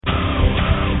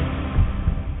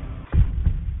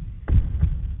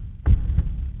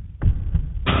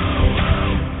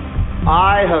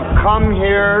I have come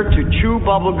here to chew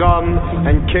bubblegum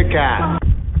and kick ass.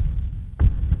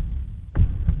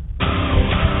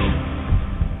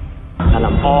 And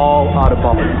I'm all out of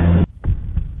bubblegum.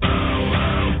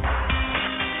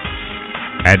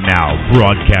 And now,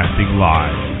 broadcasting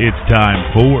live, it's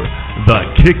time for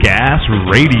the Kick-Ass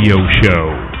Radio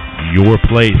Show. Your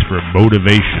place for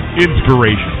motivation,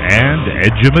 inspiration, and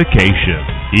education.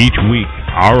 Each week,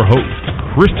 our host,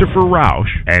 Christopher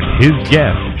Rausch, and his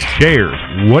guest shares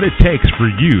what it takes for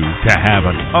you to have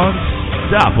an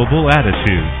unstoppable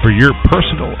attitude for your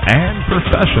personal and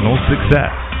professional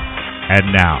success.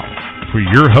 And now, for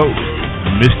your host,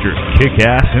 Mr.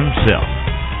 Kick-Ass himself,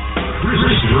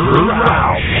 Christopher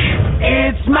Rausch.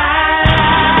 It's my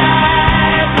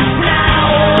life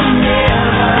now or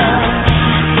never.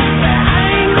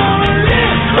 I ain't gonna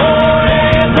live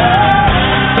forever.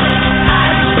 I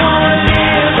just wanna live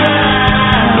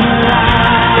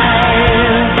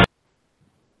life.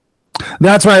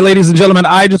 That's right, ladies and gentlemen.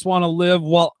 I just want to live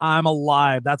while I'm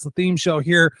alive. That's the theme show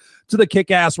here to the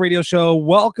Kick-Ass Radio Show.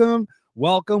 Welcome.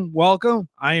 Welcome, welcome.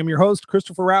 I am your host,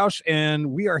 Christopher Rausch,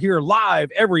 and we are here live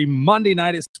every Monday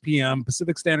night at 6 p.m.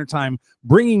 Pacific Standard Time,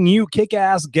 bringing you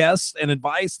kick-ass guests and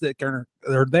advice that are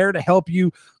there to help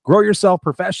you grow yourself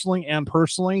professionally and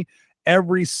personally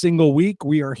every single week.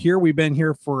 We are here. We've been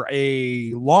here for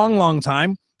a long, long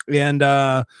time, and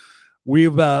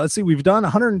we've done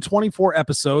 124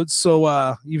 episodes.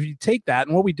 So if you take that,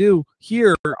 and what we do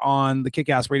here on the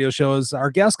Kick-Ass Radio Show is our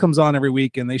guest comes on every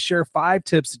week and they share 5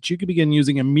 tips that you can begin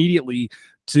using immediately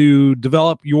to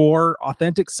develop your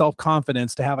authentic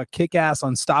self-confidence to have a kick-ass,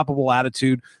 unstoppable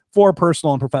attitude for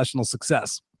personal and professional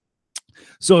success.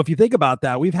 So if you think about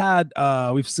that,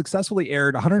 we've successfully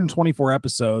aired 124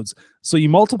 episodes. So you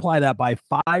multiply that by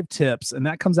 5 tips, and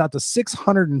that comes out to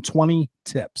 620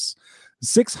 tips.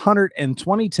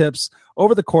 620 tips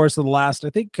over the course of the last,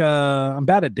 I think, I'm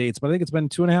bad at dates, but I think it's been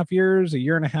 2.5 years, a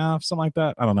year and a half, something like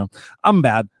that. I don't know. I'm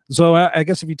bad. So I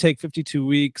guess if you take 52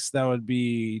 weeks, that would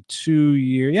be 2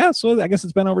 years. Yeah. So I guess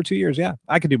it's been over 2 years. Yeah.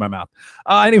 I can do my math.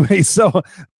 Anyway, so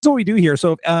that's what we do here.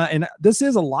 So, and this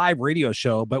is a live radio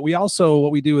show, but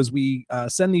what we do is we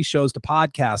send these shows to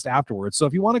podcast afterwards. So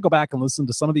if you want to go back and listen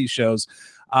to some of these shows,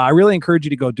 I really encourage you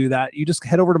to go do that. You just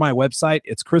head over to my website.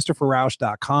 It's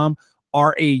ChristopherRausch.com.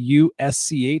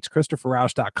 RAUSCH,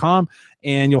 ChristopherRausch.com,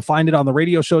 and you'll find it on the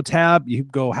radio show tab. You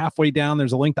go halfway down,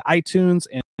 there's a link to iTunes,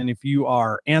 and if you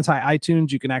are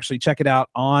anti-iTunes, you can actually check it out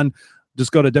on,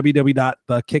 just go to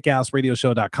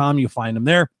www.thekickassradioshow.com. You'll find them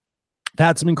there.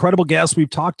 Had some incredible guests. We've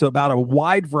talked about a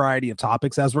wide variety of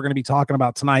topics, as we're going to be talking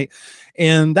about tonight.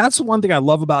 And that's the one thing I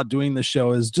love about doing this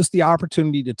show is just the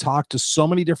opportunity to talk to so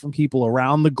many different people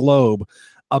around the globe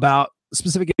about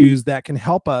specific issues that can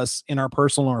help us in our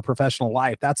personal or professional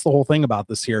life. That's the whole thing about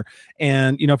this here.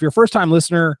 And, if you're a first time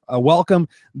listener, welcome.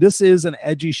 This is an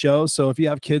edgy show. So if you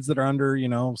have kids that are under,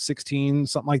 16,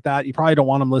 something like that, you probably don't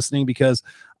want them listening because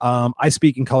I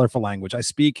speak in colorful language. I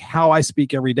speak how I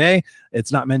speak every day.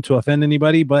 It's not meant to offend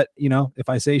anybody, but if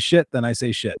I say shit, then I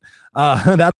say shit.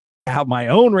 That's I have my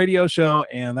own radio show,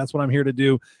 and that's what I'm here to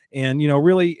do. And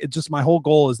really, it's just my whole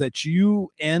goal is that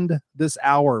you end this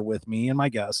hour with me and my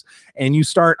guests, and you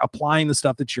start applying the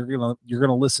stuff that you're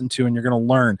gonna listen to and you're gonna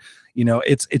learn.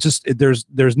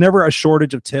 There's never a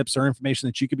shortage of tips or information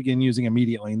that you can begin using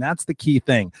immediately, and that's the key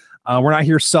thing. We're not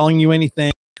here selling you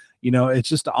anything. It's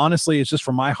just honestly, it's just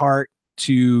from my heart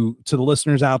to the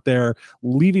listeners out there,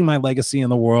 leaving my legacy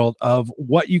in the world of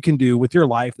what you can do with your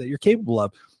life that you're capable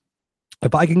of.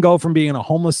 If I can go from being a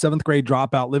homeless 7th grade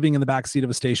dropout, living in the backseat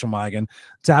of a station wagon,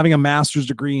 to having a master's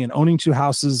degree and owning 2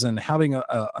 houses and having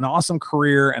an awesome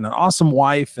career and an awesome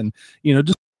wife and,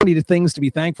 just many things to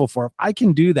be thankful for. If I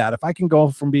can do that, if I can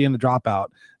go from being a dropout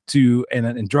to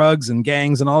and drugs and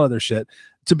gangs and all other shit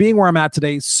to being where I'm at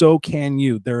today, so can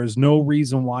you. There is no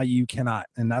reason why you cannot.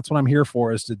 And that's what I'm here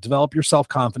for, is to develop your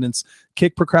self-confidence,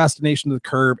 kick procrastination to the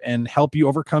curb, and help you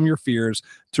overcome your fears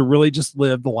to really just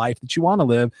live the life that you want to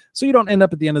live so you don't end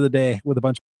up at the end of the day with a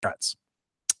bunch of regrets.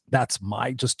 That's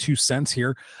my just 2 cents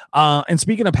here. And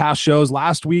speaking of past shows,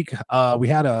 last week we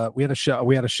had a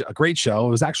great show.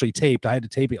 It was actually taped. I had to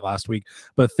tape it last week,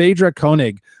 but Phaedra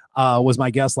Koenig was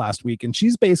my guest last week, and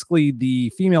she's basically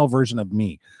the female version of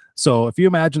me. So if you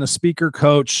imagine a speaker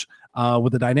coach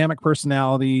with a dynamic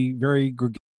personality, very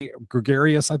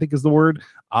gregarious, I think is the word.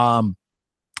 I'm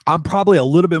probably a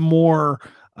little bit more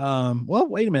well,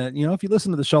 wait a minute. If you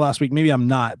listen to the show last week, maybe I'm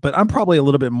not, but I'm probably a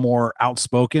little bit more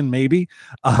outspoken, maybe.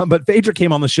 But Phaedra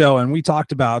came on the show and we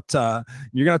talked about,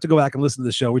 you're gonna have to go back and listen to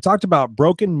the show. We talked about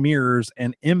broken mirrors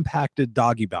and impacted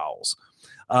doggy bowels.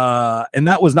 And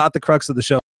that was not the crux of the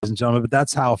show. and gentlemen, but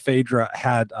that's how Phaedra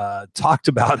had talked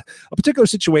about a particular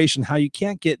situation, how you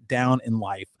can't get down in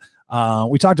life.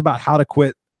 We talked about how to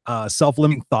quit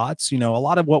self-limiting thoughts. A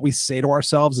lot of what we say to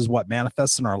ourselves is what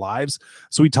manifests in our lives.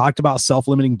 So we talked about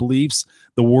self-limiting beliefs,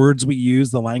 the words we use,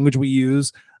 the language we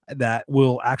use that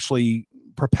will actually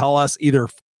propel us either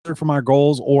further from our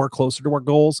goals or closer to our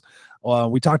goals.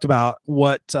 We talked about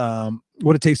what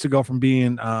it takes to go from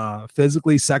being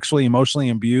physically, sexually, emotionally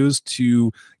abused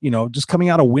to, just coming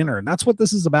out a winner. And that's what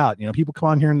this is about. People come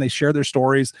on here and they share their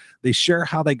stories. They share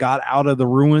how they got out of the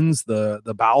ruins, the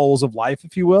bowels of life,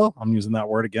 if you will. I'm using that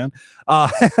word again.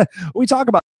 We talk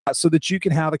about that so that you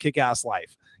can have a kick-ass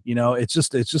life. It's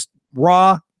just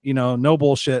raw, no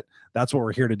bullshit. That's what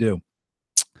we're here to do.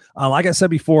 Like I said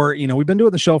before, we've been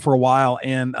doing the show for a while,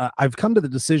 and I've come to the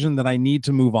decision that I need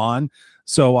to move on.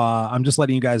 So I'm just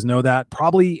letting you guys know that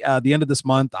probably the end of this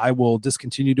month, I will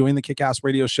discontinue doing the Kick-Ass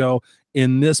Radio Show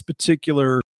in this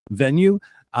particular venue.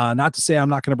 Not to say I'm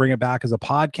not going to bring it back as a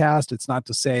podcast. It's not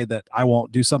to say that I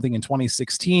won't do something in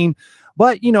 2016,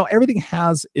 but everything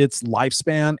has its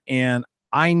lifespan, and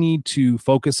I need to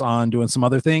focus on doing some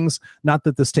other things. Not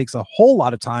that this takes a whole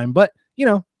lot of time, but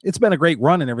it's been a great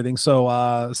run and everything.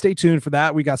 So stay tuned for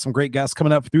that. We got some great guests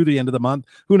coming up through the end of the month.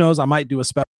 Who knows? I might do a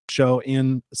special show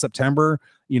in September,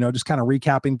 just kind of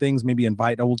recapping things, maybe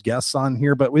invite old guests on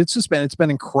here. But it's been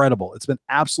incredible. It's been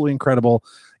absolutely incredible.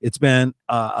 It's been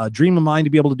a dream of mine to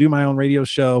be able to do my own radio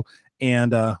show.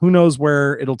 And who knows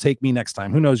where it'll take me next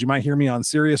time? Who knows? You might hear me on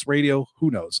Sirius Radio. Who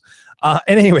knows?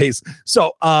 Anyways,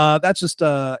 so that's just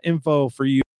info for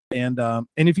you. And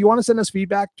if you want to send us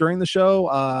feedback during the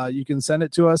show, you can send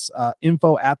it to us,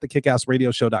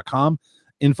 info@thekickassradioshow.com,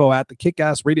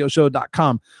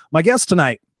 info@thekickassradioshow.com. My guest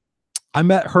tonight, I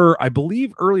met her, I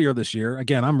believe, earlier this year.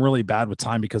 Again, I'm really bad with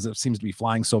time because it seems to be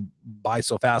flying by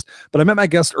so fast. But I met my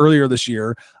guest earlier this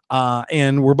year,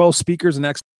 and we're both speakers and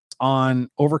experts on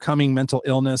overcoming mental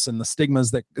illness and the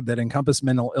stigmas that encompass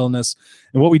mental illness.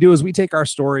 And what we do is we take our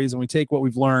stories and we take what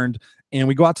we've learned and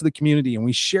we go out to the community and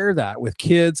we share that with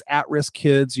kids, at-risk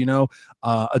kids,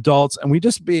 adults, and we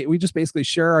just basically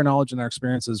share our knowledge and our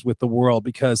experiences with the world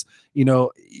because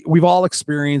we've all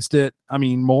experienced it. I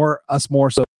mean, more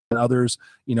so than others.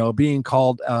 Being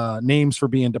called names for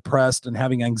being depressed and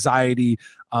having anxiety,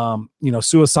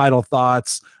 suicidal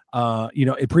thoughts.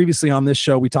 Previously on this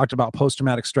show, we talked about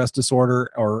post-traumatic stress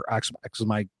disorder, or actually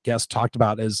my guest talked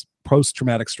about as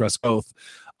post-traumatic stress growth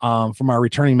from our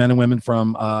returning men and women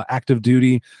from active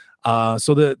duty.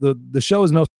 So the show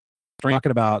is no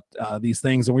talking about these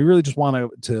things, and we really just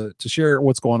want to share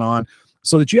what's going on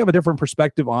so that you have a different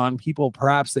perspective on people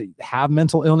perhaps that have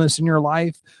mental illness in your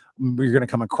life. You're going to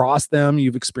come across them.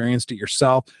 You've experienced it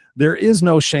yourself. There is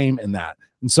no shame in that.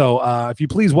 And so if you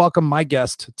please welcome my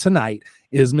guest tonight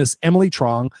is Miss Emily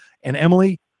Truong. And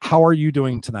Emily, how are you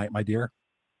doing tonight, my dear?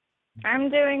 I'm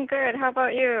doing good. How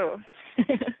about you?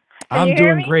 I'm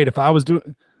doing great. If I was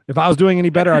doing any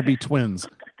better, I'd be twins.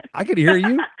 I could hear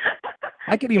you.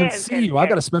 I could even see you. I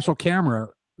got a special camera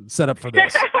set up for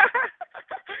this.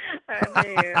 Oh, do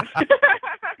you?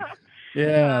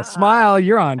 Yeah, smile.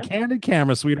 You're on candid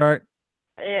camera, sweetheart.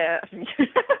 Yeah.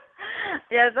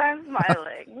 Yes, I'm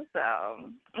smiling. So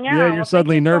yeah, you're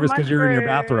suddenly nervous because you're in your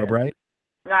bathrobe, right?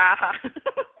 No, I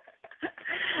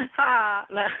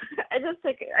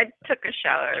took a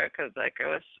shower because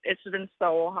it's been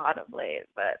so hot of late.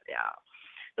 But yeah,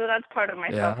 so that's part of my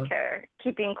self-care,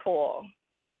 keeping cool.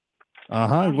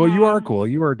 Well, you are cool.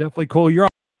 You are definitely cool. You're on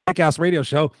the Kick-Ass Radio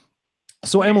Show.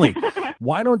 So Emily,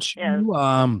 why don't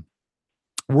you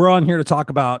we're on here to talk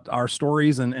about our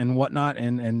stories and whatnot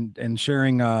and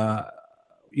sharing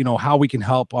how we can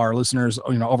help our listeners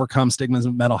overcome stigmas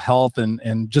of mental health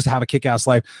and just have a kick-ass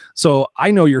life. So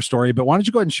I know your story, but why don't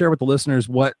you go ahead and share with the listeners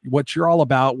what you're all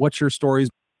about, what's your stories,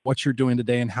 what you're doing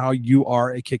today, and how you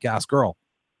are a kick-ass girl.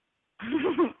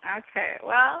 Okay.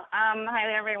 Well,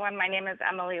 hi everyone. My name is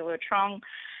Emily Truong,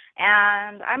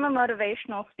 and I'm a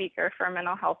motivational speaker for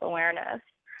mental health awareness.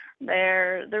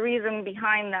 The reason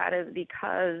behind that is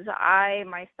because I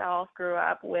myself grew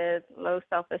up with low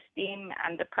self-esteem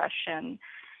and depression,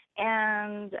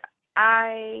 and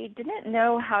I didn't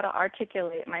know how to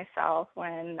articulate myself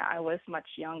when I was much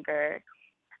younger.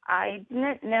 I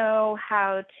didn't know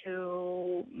how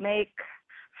to make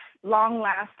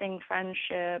long-lasting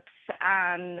friendships,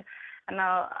 and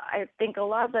I think a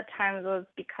lot of the times was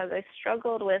because I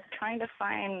struggled with trying to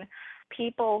find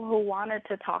people who wanted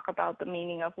to talk about the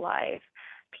meaning of life,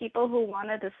 people who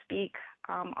wanted to speak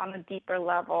on a deeper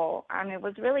level. And it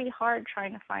was really hard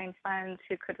trying to find friends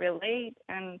who could relate.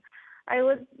 And I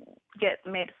would get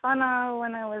made fun of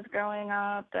when I was growing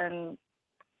up, and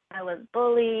I was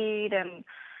bullied, and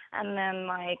And then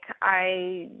like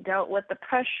I dealt with the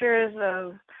pressures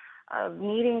of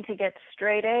needing to get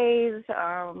straight A's,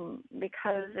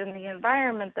 because in the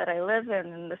environment that I live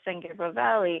in the San Gabriel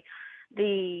Valley,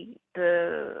 the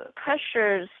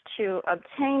pressures to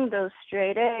obtain those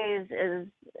straight A's is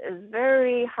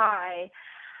very high.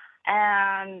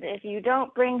 And if you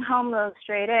don't bring home those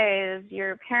straight A's,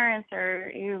 your parents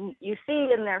you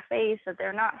see in their face that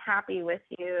they're not happy with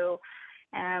you.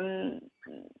 And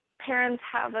parents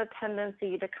have a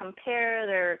tendency to compare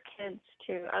their kids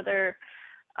to other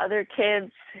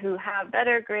kids who have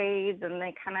better grades, and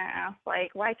they kind of ask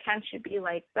like, why can't you be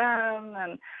like them?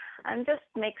 And just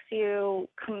makes you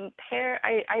compare.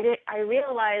 I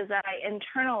realized that I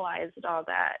internalized all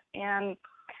that, and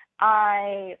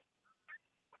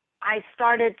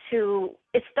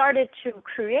it started to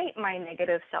create my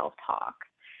negative self-talk,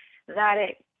 that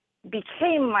it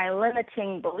became my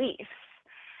limiting beliefs,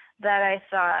 that I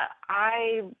thought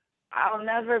I'll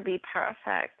never be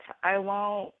perfect. I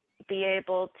won't be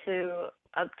able to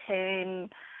obtain,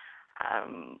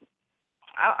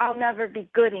 I'll never be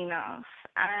good enough.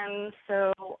 And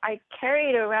so I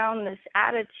carried around this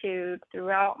attitude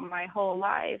throughout my whole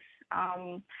life,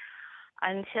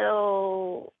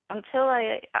 until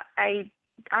I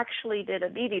actually did a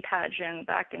beauty pageant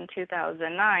back in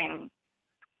 2009,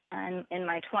 and in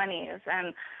my 20s,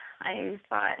 and I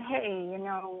thought, hey,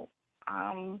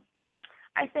 I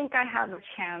think I have a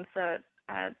chance at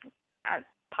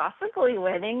possibly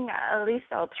winning. At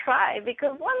least I'll try,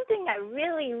 because one thing I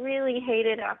really, really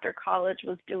hated after college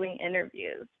was doing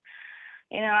interviews.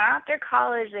 After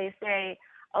college they say,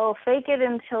 oh, fake it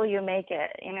until you make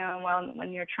it,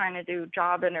 when you're trying to do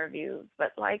job interviews.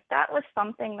 But like, that was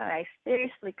something that I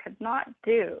seriously could not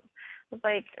do. It was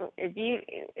like,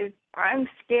 if I'm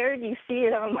scared, you see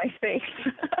it on my face.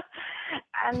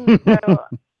 And so,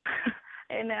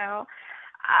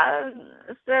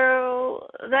 so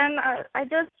then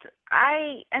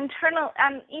and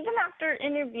even after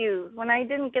interviews, when I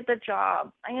didn't get the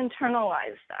job, I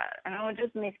internalized that, and it would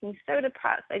just make me so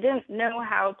depressed. I didn't know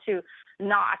how to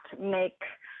not make,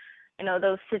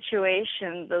 those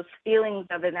situations, those feelings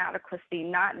of inadequacy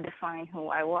not define who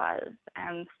I was.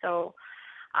 And so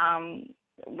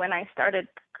when I started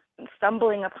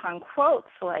stumbling upon quotes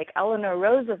like Eleanor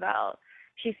Roosevelt,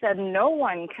 she said, no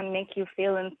one can make you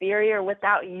feel inferior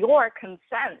without your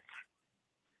consent.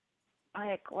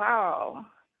 Like, wow.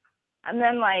 And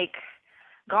then like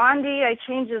Gandhi, I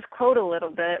changed his quote a little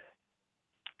bit,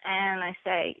 and I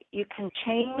say, you can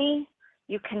chain me,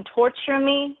 you can torture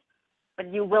me, but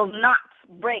you will not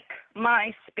break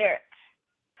my spirit.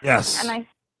 Yes. And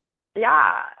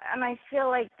I feel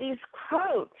like these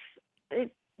quotes,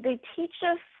 they teach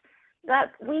us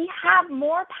that we have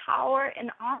more power in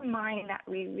our mind that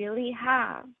we really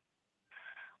have.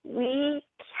 We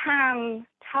can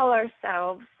tell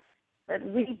ourselves that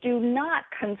we do not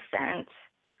consent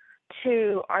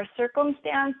to our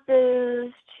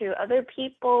circumstances, to other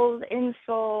people's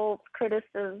insults,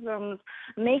 criticisms,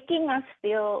 making us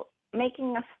feel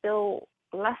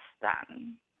less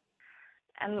than.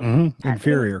 And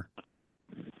inferior.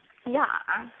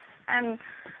 And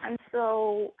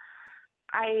so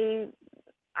it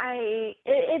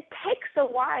takes a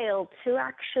while to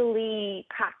actually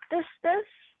practice this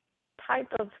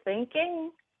type of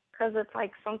thinking, because it's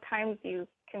like sometimes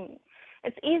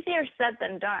it's easier said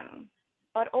than done.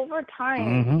 But over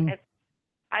time,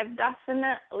 I've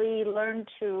definitely learned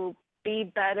to be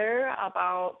better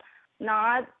about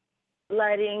not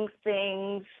letting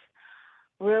things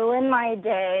ruin my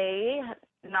day,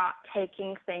 not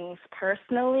taking things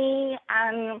personally.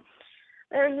 And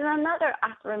there's another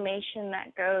affirmation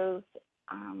that goes,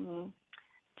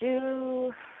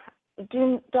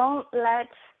 don't let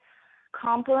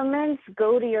compliments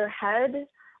go to your head,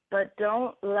 but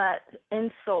don't let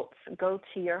insults go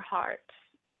to your heart.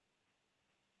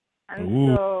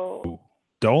 And so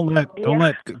don't let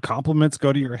compliments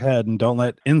go to your head, and don't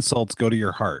let insults go to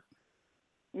your heart.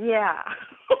 Yeah.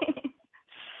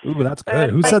 Ooh, that's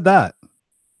good. Who said that?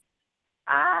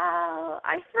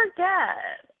 I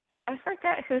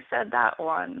forget who said that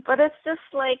one, but it's just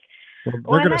like, well,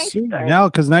 we're gonna sue you now,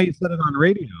 because now you said it on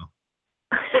radio.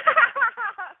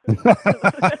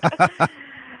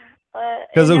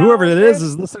 Because whoever it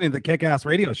is listening to the Kick-Ass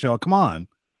Radio Show. Come on.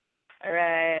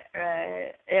 Right,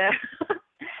 yeah.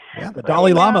 Yeah, the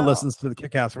Dalai Lama listens to the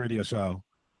Kick-Ass Radio Show.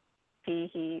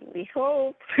 We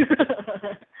hope.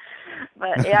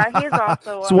 But yeah, he's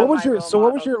also one So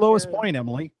what was your lowest point,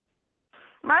 Emily?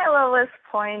 My lowest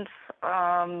point,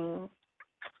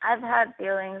 I've had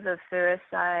feelings of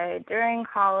suicide during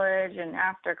college and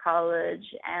after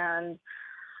college, and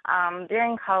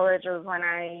During college was when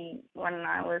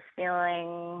I was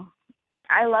feeling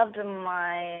I loved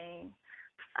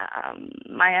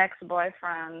my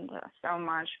ex-boyfriend so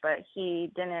much, but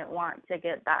he didn't want to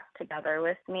get back together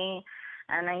with me,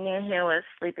 and I knew he was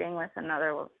sleeping with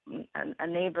a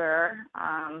neighbor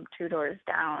 2 doors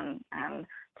down, and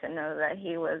to know that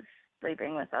he was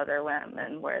sleeping with other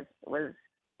women was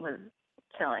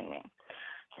killing me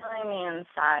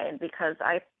inside, because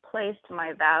I placed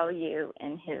my value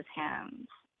in his hands.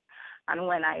 And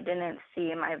when I didn't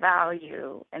see my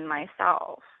value in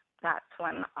myself, that's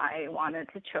when I wanted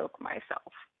to choke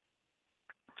myself.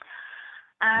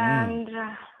 And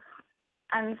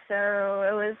so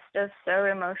it was just so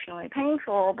emotionally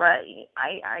painful, but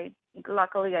I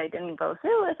luckily I didn't go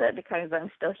through with it because I'm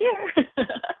still here.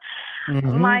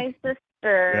 My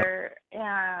sister,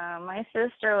 my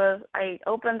sister I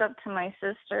opened up to my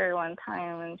sister one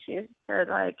time, and she said,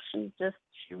 like, she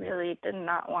really did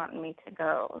not want me to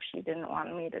go. She didn't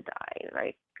want me to die,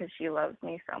 right? Because she loves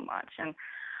me so much. And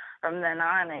from then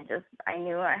on, I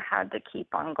knew I had to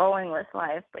keep on going with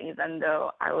life, but even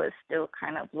though I was still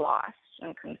kind of lost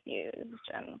and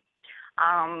confused. And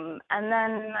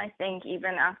then I think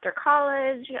even after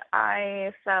college,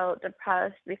 I felt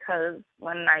depressed because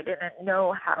when I didn't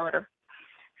know how to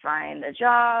find a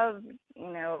job,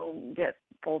 get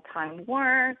full-time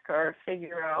work, or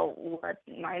figure out what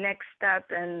my next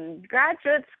step in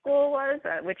graduate school was,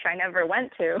 which I never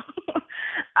went to.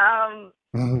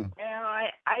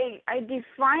 I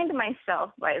defined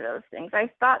myself by those things. I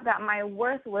thought that my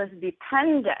worth was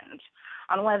dependent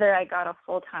on whether I got a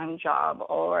full-time job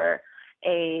or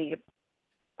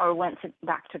went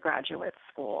back to graduate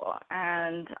school,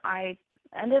 and I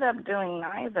ended up doing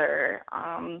neither.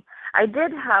 I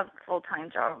did have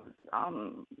full-time jobs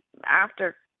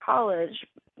after college,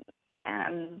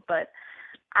 but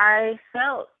I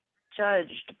felt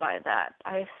judged by that.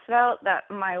 I felt that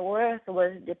my worth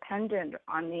was dependent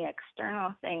on the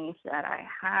external things that I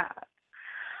had.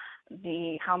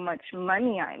 How much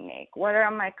money I make, what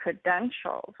are my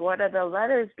credentials, what are the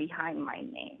letters behind my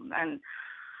name,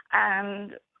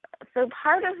 and so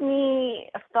part of me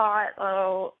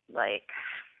thought, like,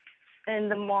 in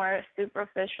the more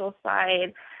superficial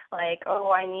side, like,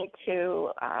 I need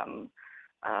to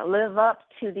live up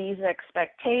to these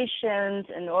expectations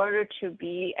in order to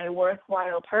be a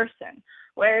worthwhile person.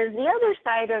 Whereas the other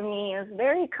side of me is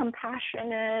very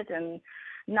compassionate and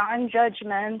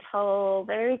non-judgmental,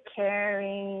 very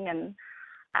caring, and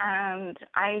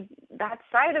that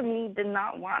side of me did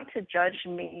not want to judge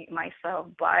myself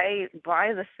by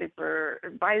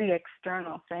the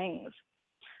external things.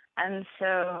 And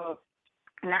so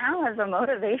now, as a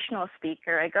motivational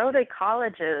speaker, I go to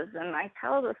colleges and I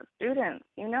tell the students,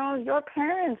 your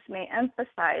parents may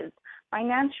emphasize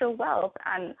financial wealth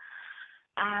and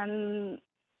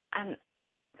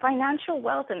financial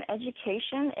wealth and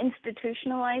education,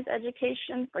 institutionalized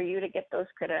education for you to get those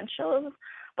credentials.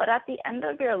 But at the end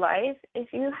of your life,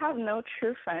 if you have no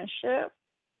true friendship,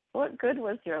 what good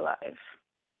was your life?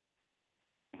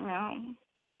 And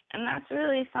that's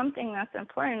really something that's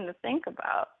important to think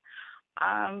about.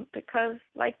 Because,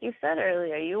 like you said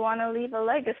earlier, you want to leave a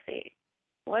legacy.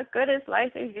 What good is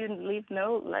life if you leave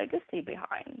no legacy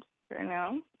behind?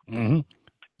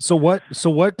 So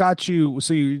what got you?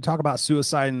 So you talk about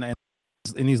suicide and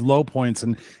in these low points,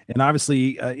 and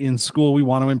obviously in school we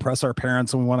want to impress our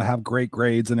parents and we want to have great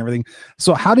grades and everything.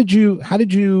 So how did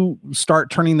you start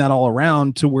turning that all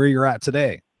around to where you're at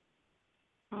today?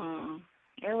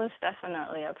 It was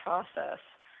definitely a process.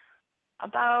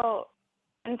 About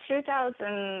in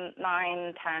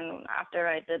 2009, 10, after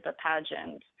I did the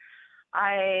pageant,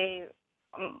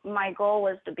 my goal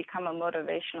was to become a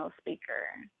motivational speaker,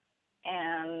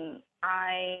 and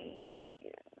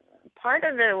part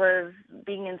of it was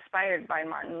being inspired by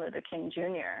Martin Luther King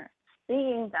Jr.,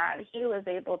 seeing that he was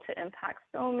able to impact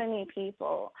so many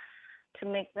people, to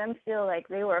make them feel like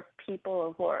they were people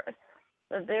of worth,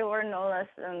 that they were no less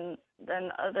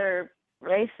than other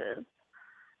races,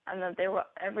 and that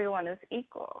everyone is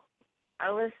equal.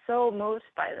 I was so moved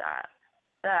by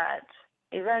that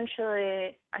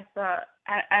eventually I thought,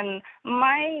 and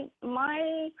my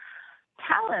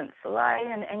talents lie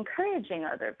in encouraging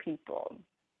other people.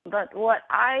 But what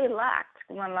I lacked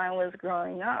when I was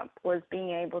growing up was being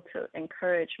able to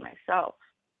encourage myself.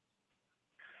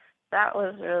 That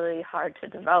was really hard to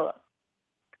develop.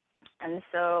 And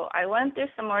so I went through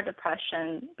some more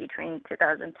depression between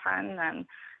 2010 and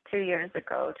 2 years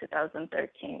ago,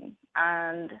 2013.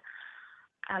 And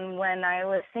when I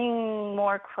was seeing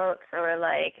more quotes that were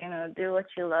like, do what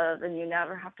you love and you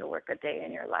never have to work a day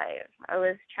in your life, I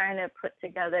was trying to put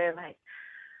together, like,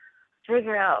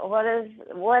 figure out what is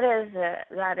it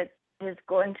that it is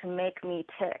going to make me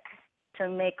tick, to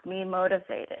make me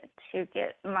motivated, to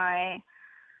get my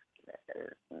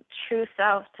true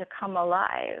self to come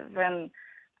alive. And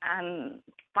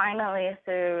finally,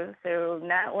 through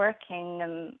networking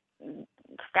and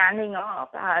standing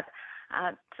up at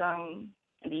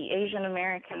the Asian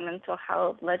American Mental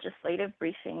Health Legislative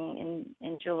Briefing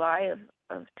in July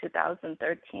of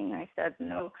 2013, I said,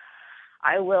 no,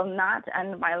 I will not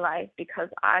end my life because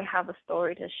I have a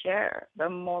story to share. The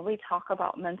more we talk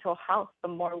about mental health, the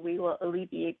more we will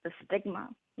alleviate the stigma.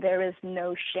 There is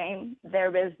no shame.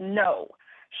 There is no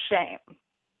shame.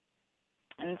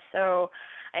 And so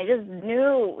I just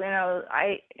knew,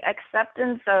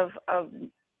 acceptance of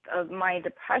my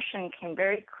depression came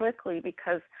very quickly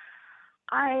because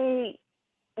I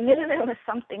knew there was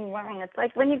something wrong. It's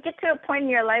like when you get to a point in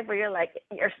your life where you're like,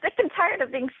 you're sick and tired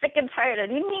of being sick and tired,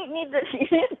 and you need to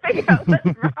figure out what's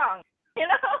wrong. Yep,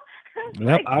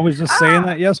 like, I was just saying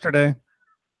that yesterday.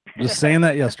 Just saying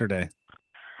that yesterday.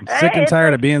 I'm right? sick and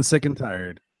tired of being sick and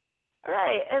tired.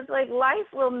 Right. It's like life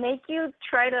will make you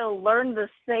try to learn the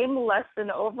same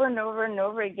lesson over and over and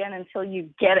over again until you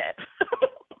get it.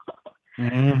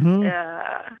 Mm-hmm.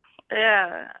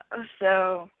 Yeah.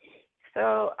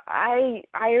 So I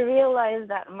realized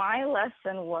that my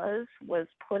lesson was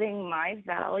putting my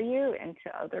value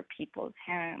into other people's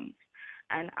hands,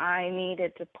 and I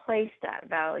needed to place that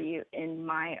value in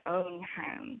my own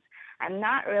hands and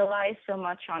not rely so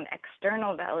much on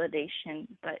external validation,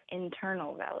 but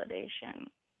internal validation.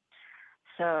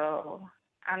 So,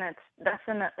 and it's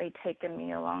definitely taken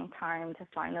me a long time to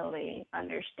finally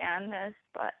understand this,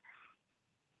 but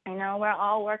we're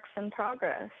all works in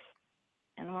progress.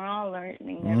 And we're all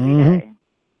learning every day.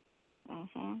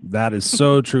 Mm-hmm. That is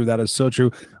so true. That is so true.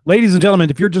 Ladies and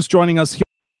gentlemen, if you're just joining us here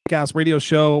on the Kick-Ass Radio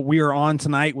Show, we are on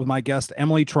tonight with my guest,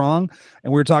 Emily Truong,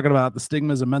 and we're talking about the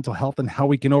stigmas of mental health and how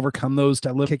we can overcome those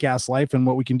to live a kick-ass life and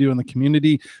what we can do in the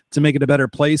community to make it a better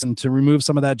place and to remove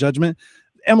some of that judgment.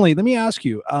 Emily, let me ask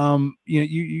you,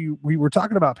 we were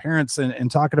talking about parents and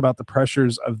talking about the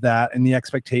pressures of that and the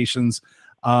expectations,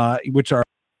 which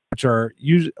are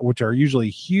usually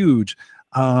huge.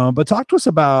 But talk to us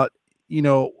about,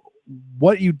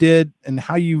 what you did and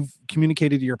how you've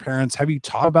communicated to your parents. Have you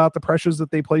talked about the pressures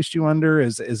that they placed you under?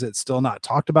 Is it still not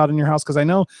talked about in your house? Because I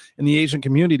know in the Asian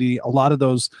community, a lot of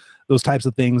those types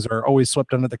of things are always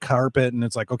swept under the carpet. And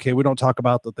it's like, okay, we don't talk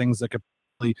about the things that could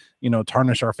really,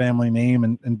 tarnish our family name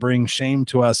and bring shame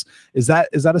to us. Is that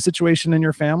a situation in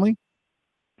your family?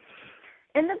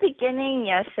 In the beginning,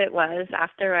 yes, it was.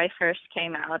 After I first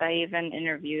came out, I even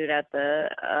interviewed at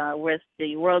with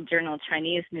the World Journal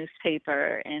Chinese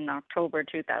newspaper in October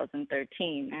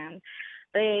 2013, and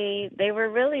they were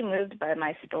really moved by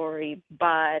my story,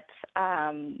 but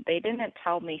they didn't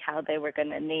tell me how they were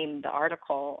going to name the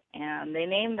article, and they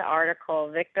named the article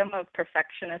 "Victim of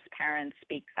Perfectionist Parents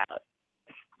Speaks Out."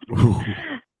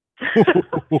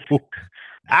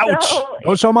 Ouch! So,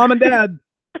 don't show mom and dad.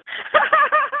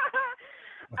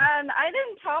 And I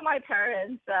didn't tell my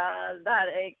parents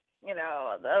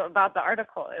about the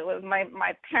article. It was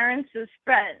my parents'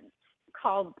 friends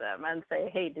called them and say,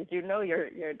 "Hey, did you know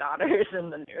your daughter's in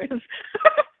the news?"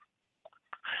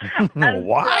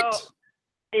 What? So,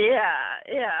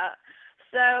 yeah.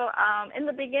 So in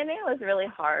the beginning, it was really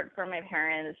hard for my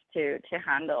parents to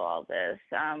handle all this.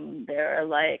 They're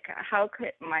like, "How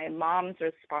could?" My mom's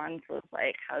response was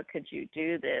like, "How could you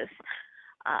do this?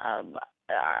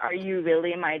 Are you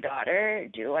really my daughter?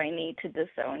 Do I need to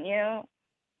disown you?"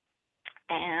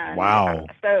 And wow.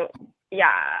 So it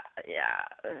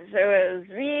was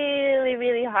really,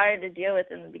 really hard to deal with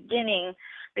in the beginning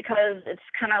because it's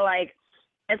kind of like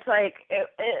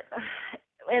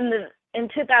in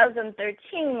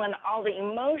 2013 when all the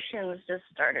emotions just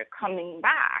started coming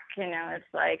back.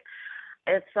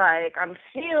 It's like I'm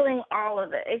feeling all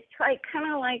of it. It's like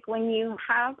kind of like when you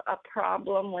have a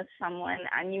problem with someone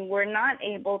and you were not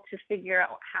able to figure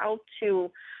out how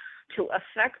to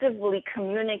effectively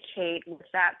communicate with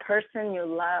that person you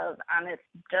love, and it's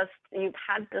just you've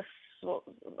had to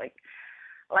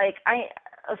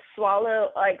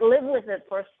live with it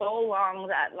for so long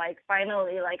that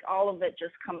finally all of it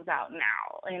just comes out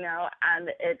now, and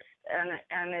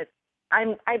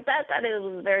I bet that it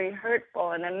was very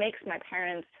hurtful, and it makes my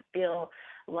parents feel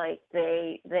like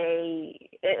the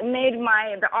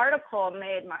article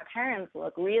made my parents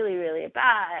look really, really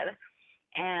bad.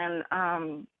 And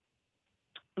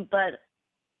but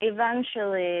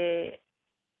eventually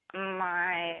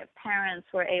my parents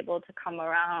were able to come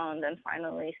around and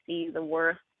finally see the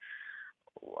worth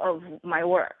of my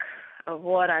work, of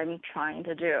what I'm trying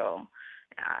to do.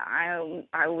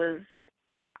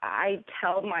 I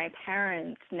tell my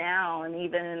parents now, and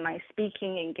even in my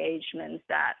speaking engagements,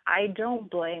 that I don't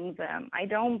blame them. I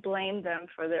don't blame them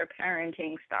for their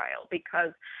parenting style,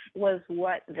 because it was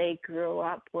what they grew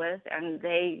up with, and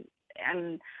they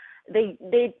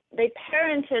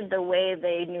parented the way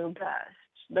they knew best,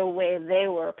 the way they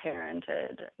were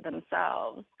parented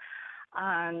themselves,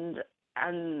 and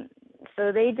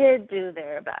so they did do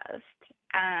their best,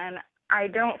 and I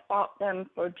don't fault them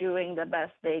for doing the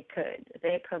best they could.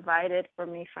 They provided for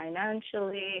me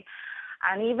financially.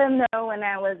 And even though when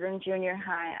I was in junior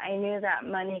high, I knew that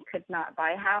money could not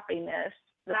buy happiness,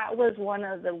 that was one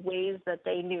of the ways that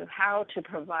they knew how to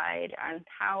provide and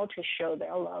how to show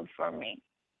their love for me.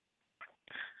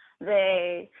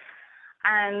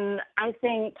 And I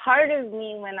think part of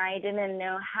me, when I didn't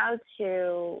know how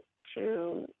to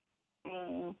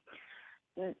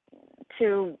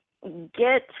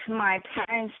get my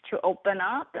parents to open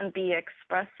up and be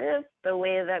expressive, the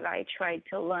way that I tried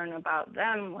to learn about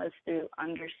them was through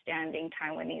understanding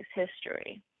Taiwanese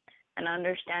history and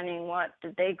understanding what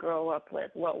did they grow up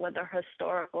with, what were the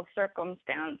historical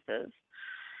circumstances.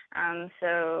 And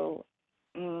so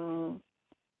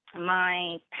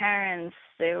my parents,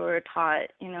 they were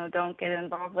taught, don't get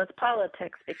involved with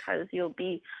politics because you'll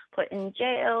be put in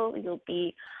jail, you'll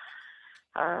be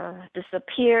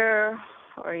disappear,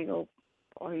 or you'll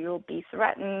be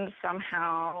threatened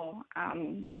somehow,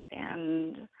 and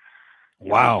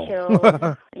Wow.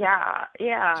 killed. Yeah.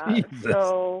 Jesus.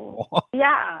 So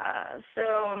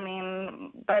I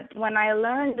mean, but when I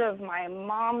learned of my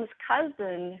mom's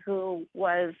cousin, who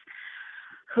is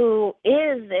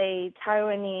a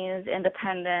Taiwanese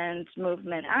independent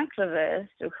movement activist,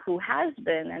 who has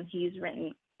been, and he's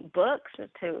written books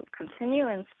to continue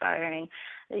inspiring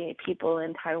the people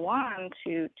in Taiwan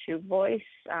to voice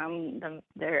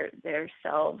their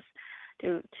selves.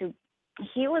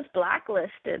 He was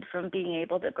blacklisted from being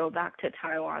able to go back to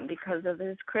Taiwan because of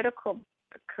his critiques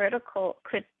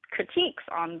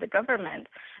on the government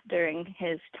during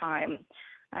his time.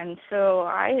 And so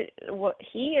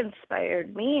he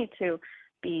inspired me to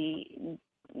be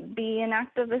an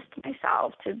activist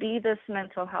myself, to be this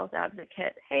mental health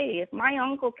advocate. Hey, if my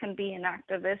uncle can be an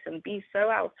activist and be so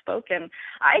outspoken,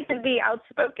 I can be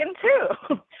outspoken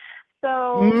too.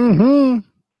 So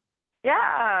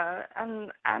yeah,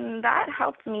 and that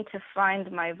helped me to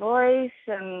find my voice.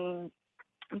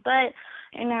 But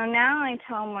now I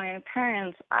tell my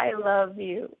parents, I love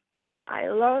you. I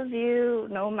love you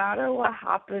no matter what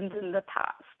happened in the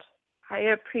past. I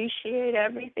appreciate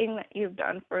everything that you've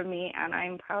done for me, and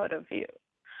I'm proud of you.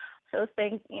 So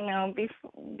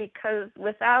because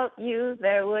without you,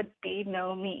 there would be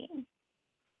no me.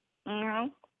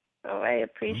 So I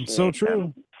appreciate So true.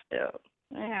 them still.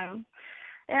 Yeah.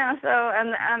 So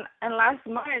and last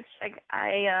March,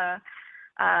 I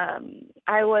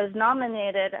was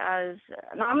nominated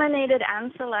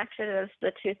and selected as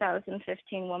the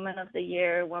 2015 Woman of the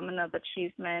Year, Woman of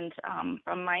Achievement,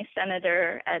 from my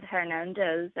Senator Ed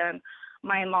Hernandez, and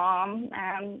my mom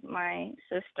and my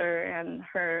sister and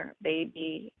her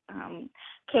baby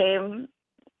came.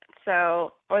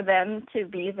 So for them to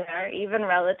be there, even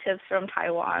relatives from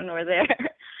Taiwan were there.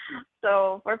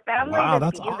 So for family to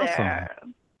that's be awesome. there,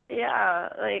 yeah,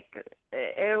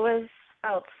 it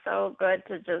felt so good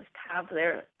to just have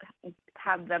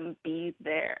them be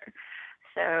there.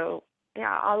 So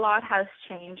yeah, a lot has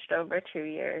changed over 2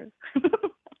 years.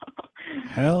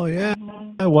 Hell yeah.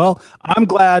 Well, I'm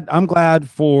glad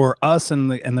for us and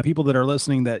the people that are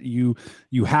listening that you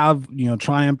have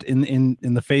triumphed in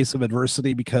the face of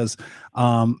adversity, because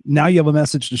now you have a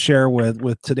message to share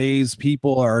with today's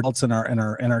people, our adults and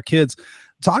our kids.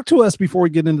 Talk to us before we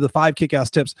get into the 5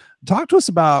 kick-ass tips. Talk to us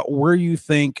about where you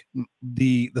think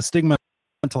the stigma of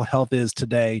mental health is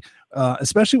today,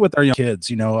 especially with our young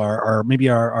kids,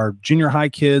 our junior high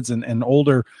kids and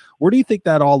older. Where do you think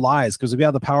that all lies? Because we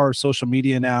have the power of social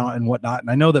media now and whatnot.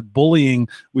 And I know that bullying,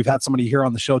 we've had somebody here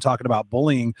on the show talking about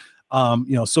bullying.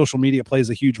 Social media plays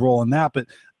a huge role in that. But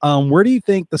where do you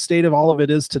think the state of all of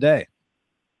it is today?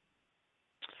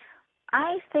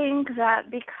 I think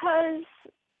that because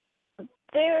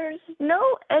there's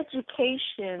no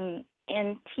education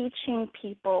in teaching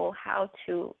people how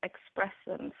to express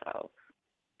themselves.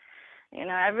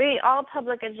 All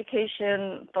public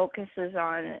education focuses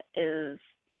on is,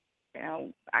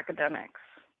 academics.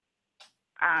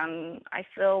 I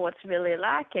feel what's really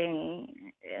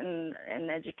lacking in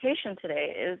education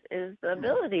today is the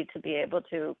ability to be able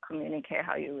to communicate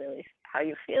how you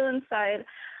feel inside,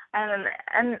 and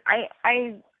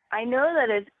I know that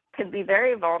it can be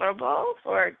very vulnerable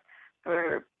for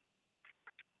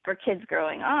kids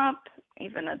growing up,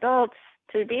 even adults,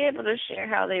 to be able to share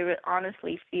how they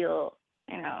honestly feel,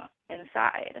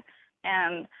 inside.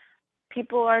 And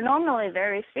people are normally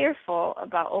very fearful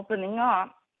about opening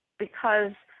up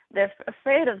because they're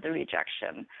afraid of the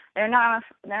rejection. They're not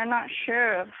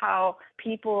sure of how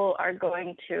people are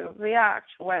going to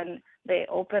react when they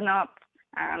open up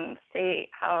and say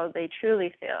how they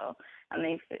truly feel,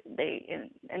 and they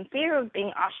in fear of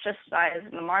being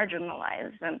ostracized and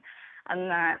marginalized,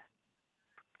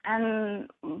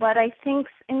 but I think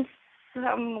in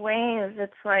some ways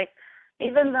it's like,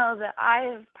 even though that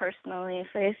I've personally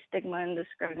faced stigma and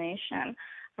discrimination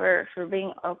for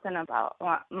being open about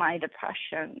my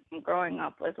depression and growing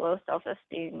up with low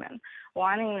self-esteem and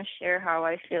wanting to share how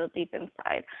I feel deep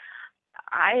inside,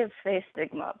 I've faced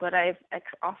stigma, but I've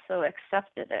also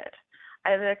accepted it.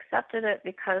 I've accepted it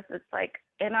because it's like,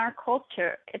 in our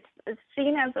culture, it's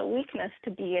seen as a weakness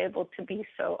to be able to be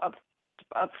so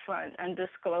upfront and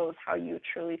disclose how you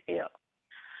truly feel.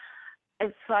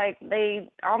 It's like they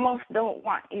almost don't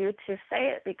want you to say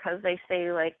it, because they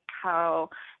say, like, how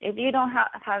if you don't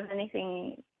have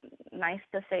anything nice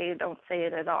to say, don't say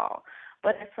it at all.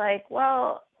 But it's like,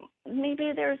 well,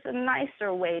 maybe there's a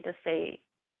nicer way to say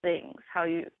things, how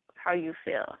you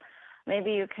feel.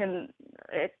 Maybe it can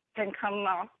come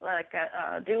off like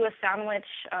do a sandwich,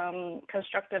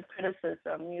 constructive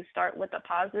criticism. You start with a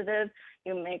positive,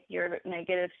 you make your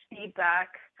negative feedback,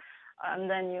 and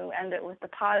then you end it with the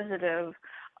positive.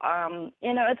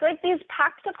 It's like these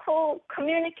practical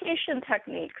communication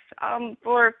techniques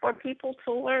for people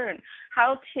to learn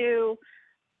how to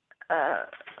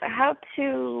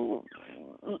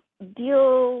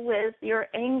deal with your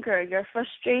anger, your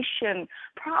frustration,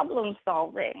 problem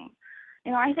solving.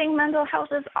 I think mental health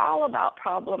is all about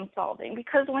problem solving,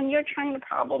 because when you're trying to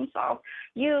problem solve,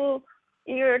 you're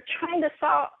trying to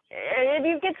solve. If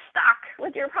you get stuck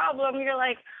with your problem, you're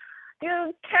like,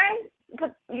 you can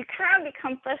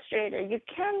become frustrated. You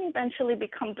can eventually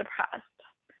become depressed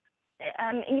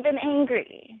and even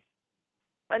angry.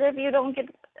 But if you don't get,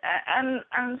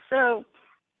 and so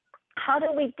how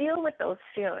do we deal with those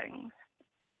feelings?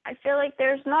 I feel like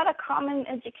there's not a common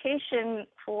education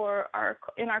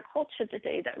in our culture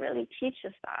today that really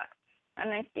teaches that.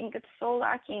 And I think it's so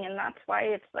lacking, and that's why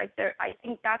it's like I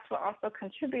think that's what also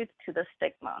contributes to the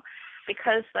stigma.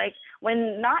 Because like,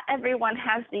 when not everyone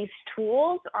has these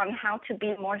tools on how to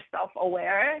be more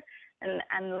self-aware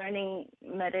and learning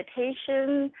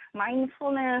meditation,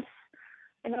 mindfulness,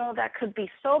 that could be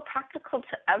so practical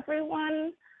to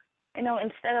everyone,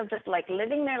 instead of just like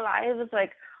living their lives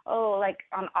like, like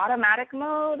on automatic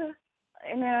mode,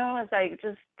 it's like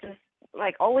just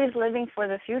like always living for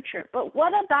the future. But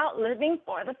what about living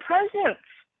for the present?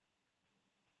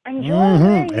 Enjoy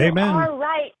where you Amen. are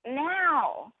right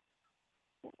now.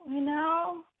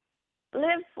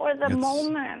 Live for the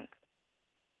moment.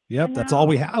 Yep, that's all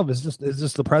we have is just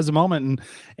the present moment,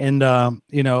 and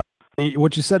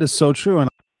what you said is so true, and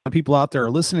people out there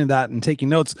are listening to that and taking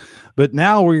notes. But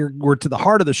now we're to the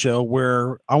heart of the show,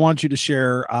 where I want you to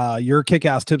share your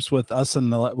kick-ass tips with us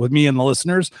and with me and the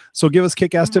listeners. So give us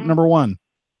kick-ass tip number 1.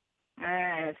 All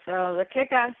right. So the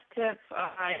kick-ass tip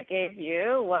I gave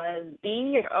you was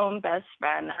be your own best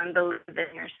friend and believe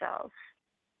in yourself.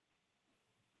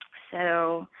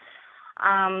 So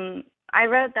I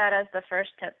read that as the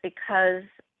first tip because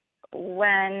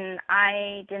when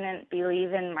I didn't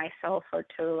believe in myself for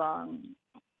too long,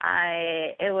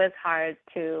 it was hard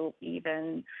to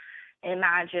even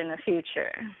imagine a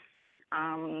future.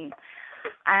 And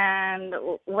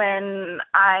when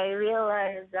I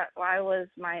realized that I was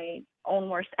my own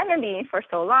worst enemy for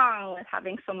so long with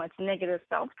having so much negative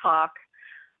self-talk,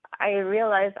 I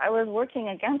realized I was working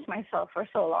against myself for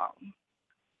so long.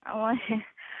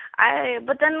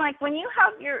 But then, like, when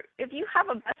if you have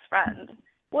a best friend,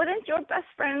 wouldn't your best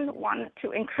friend want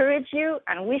to encourage you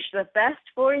and wish the best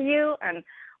for you and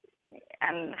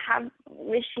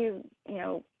wish you,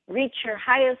 reach your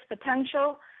highest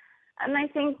potential? And I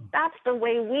think that's the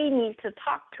way we need to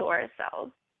talk to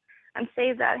ourselves and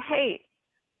say that, hey,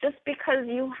 just because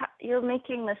you're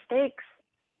making mistakes,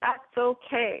 that's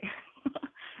okay,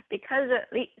 because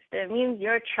at least it means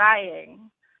you're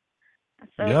trying.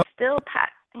 So still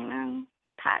pat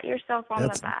yourself on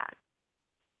the back.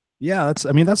 Yeah,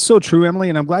 that's so true, Emily.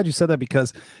 And I'm glad you said that,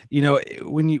 because,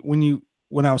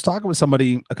 when I was talking with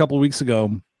somebody a couple of weeks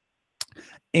ago,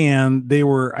 and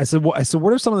I said,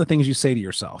 what are some of the things you say to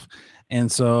yourself?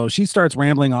 And so she starts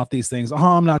rambling off these things. Oh,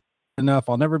 I'm not enough.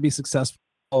 I'll never be successful,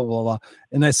 blah, blah, blah.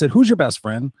 And I said, who's your best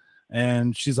friend?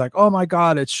 And she's like, oh my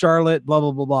God, it's Charlotte, blah,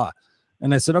 blah, blah, blah.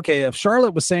 And I said, okay, if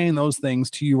Charlotte was saying those things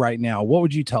to you right now, what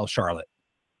would you tell Charlotte?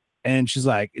 And she's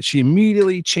like, she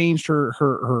immediately changed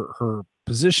her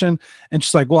position. And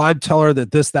she's like, well, I'd tell her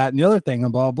that this, that, and the other thing,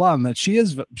 and blah, blah, and that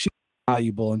she's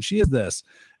valuable and she is this.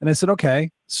 And I said,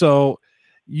 okay, so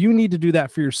you need to do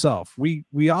that for yourself.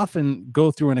 We often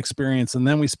go through an experience and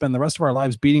then we spend the rest of our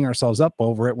lives beating ourselves up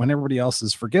over it when everybody else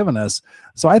has forgiven us.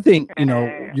 So I think,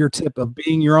 your tip of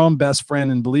being your own best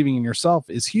friend and believing in yourself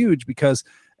is huge, because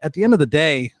at the end of the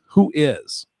day, who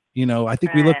is? I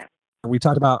think we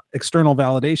talked about external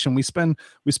validation. We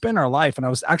spend our life, and I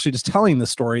was actually just telling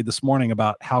this story this morning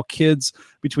about how kids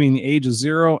between the age of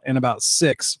 0 and about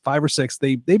 5 or 6,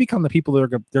 they become the people they're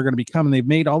going to become, and they've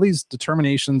made all these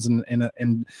determinations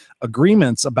and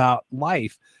agreements about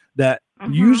life that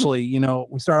usually,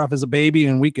 we start off as a baby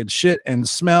and we could shit and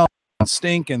smell and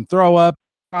stink and throw up,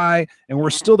 cry, and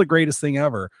we're still the greatest thing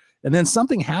ever. And then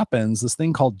something happens, this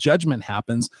thing called judgment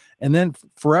happens. And then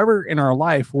forever in our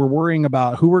life, we're worrying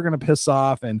about who we're going to piss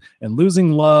off and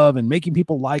losing love and making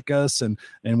people like us. And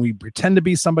we pretend to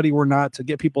be somebody we're not to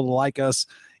get people to like us.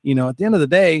 At the end of the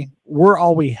day, we're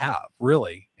all we have,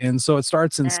 really. And so it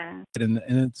starts inside. And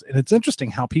it's interesting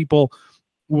how people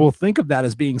will think of that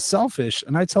as being selfish.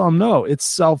 And I tell them, no, it's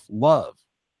self-love.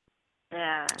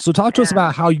 Yeah. So talk to us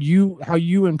about how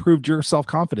you improved your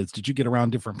self-confidence. Did you get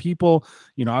around different people?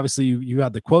 Obviously you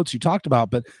had the quotes you talked about,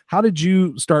 but how did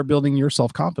you start building your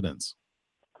self-confidence?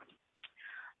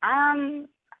 Well,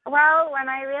 when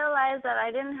I realized that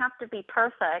I didn't have to be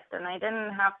perfect and I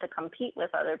didn't have to compete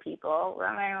with other people,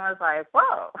 then I was like,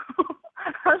 whoa.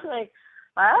 I was like,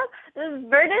 what? This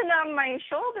burden on my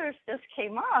shoulders just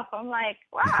came off. I'm like,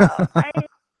 wow,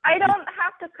 I don't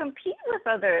have to compete with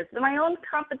others. My own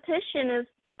competition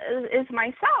is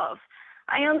myself.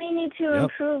 I only need to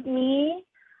improve me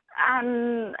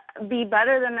and be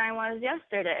better than I was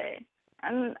yesterday.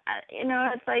 And,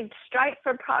 it's like strive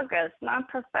for progress, not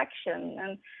perfection.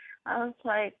 And I was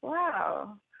like,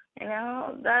 wow,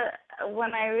 that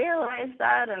when I realized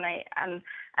that and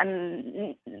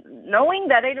knowing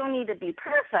that I don't need to be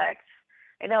perfect,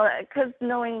 because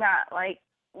knowing that, like,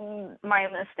 my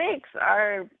mistakes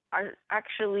are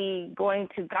actually going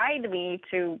to guide me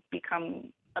to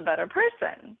become a better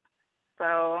person. So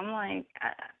I'm like,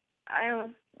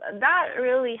 that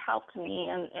really helped me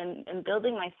in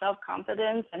building my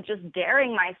self-confidence and just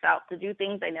daring myself to do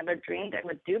things I never dreamed I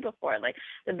would do before, like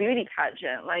the beauty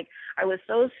pageant. Like, I was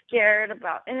so scared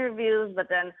about interviews, but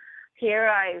then here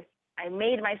I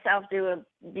made myself do a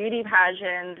beauty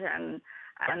pageant, and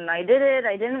I did it.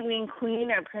 I didn't win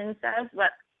queen or princess,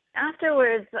 but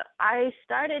afterwards I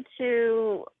started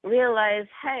to realize,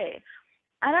 hey,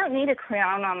 I don't need a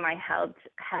crown on my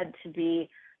head to be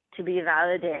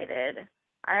validated.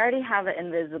 I already have an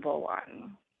invisible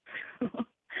one.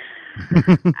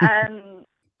 And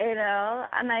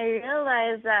and I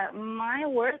realized that my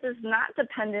worth is not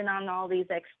dependent on all these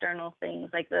external things,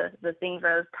 like the things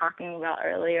I was talking about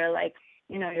earlier, like,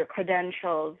 your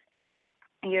credentials,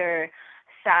 your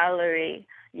salary,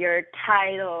 your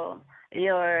title,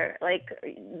 your, like,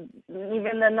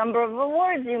 even the number of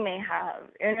awards you may have.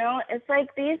 It's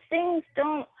like these things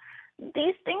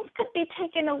could be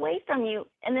taken away from you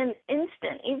in an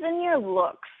instant. Even your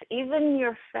looks, even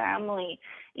your family,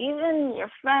 even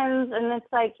your friends. And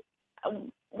it's like,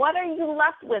 what are you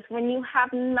left with when you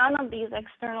have none of these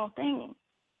external things?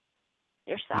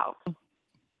 Yourself.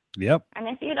 Yep. And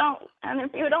if you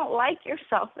don't like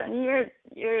yourself, then you're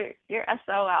SOL. You're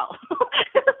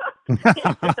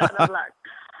out of luck.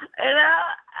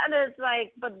 And it's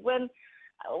like, but when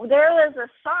there was a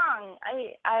song,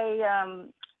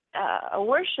 a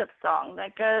worship song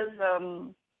that goes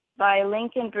by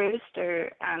Lincoln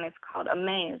Brewster, and it's called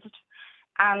Amazed.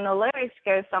 And the lyrics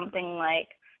go something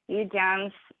like, you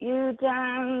dance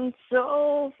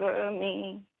over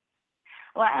me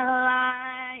while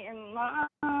I am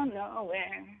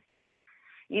unaware.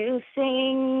 You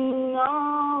sing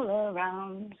all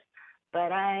around,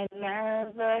 but I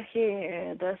never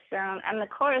hear the sound. And the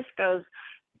chorus goes,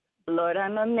 Lord,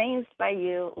 I'm amazed by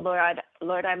you.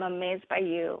 Lord, I'm amazed by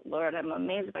you. Lord, I'm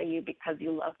amazed by you because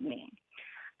you love me.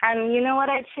 And you know what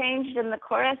I changed in the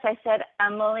chorus? I said,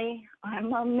 Emily,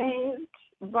 I'm amazed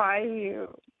by you.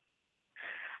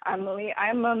 Emily,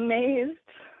 I'm amazed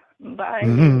by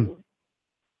you.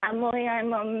 Emily,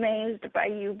 I'm amazed by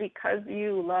you because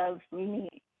you love me.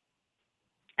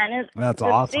 And that's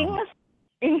awesome.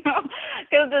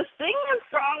 Because to sing a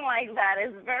song like that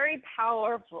is very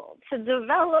powerful. To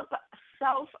develop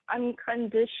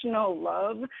self-unconditional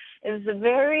love is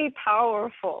very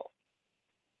powerful.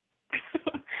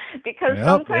 Because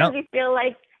sometimes you feel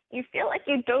like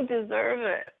you don't deserve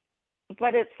it.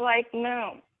 But it's like,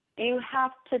 no, you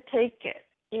have to take it.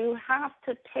 You have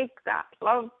to take that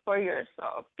love for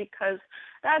yourself, because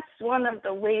that's one of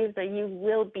the ways that you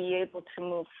will be able to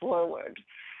move forward.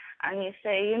 And you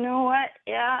say, you know what?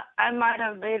 Yeah, I might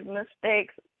have made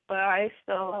mistakes, but I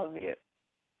still love you.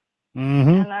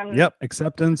 And I'm Yep.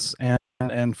 Acceptance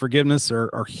and forgiveness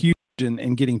are huge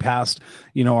in getting past,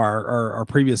 our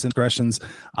previous indiscretions.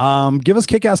 Give us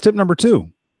kick-ass tip number 2.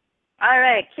 all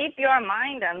right. Keep your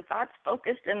mind and thoughts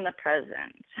focused in the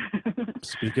present.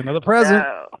 Speaking of the present.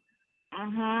 So,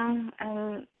 and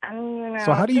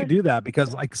So how do you do that?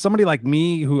 Because like somebody like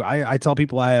me, who I tell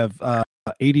people I have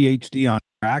ADHD on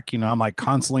track, I'm like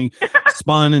constantly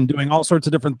spun and doing all sorts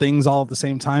of different things all at the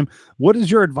same time. What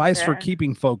is your advice for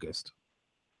keeping focused?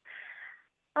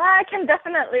 I can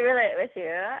definitely relate with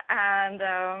you, and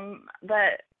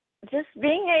but just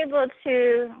being able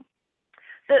to,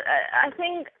 I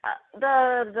think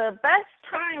the best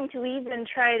time to even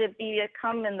try to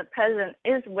become in the present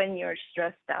is when you're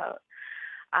stressed out,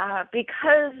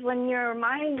 because when your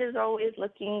mind is always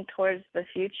looking towards the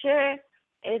future,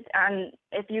 and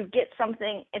if you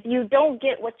don't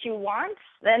get what you want,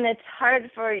 then it's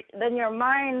hard then your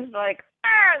mind's like,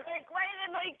 why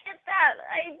didn't I get that?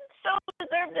 I so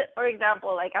deserved it. For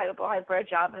example, like I applied for a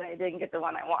job and I didn't get the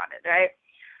one I wanted, right?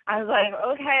 I was like,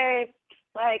 okay,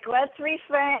 like let's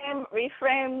reframe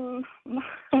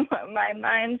my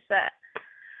mindset.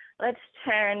 Let's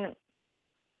turn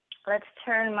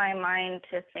my mind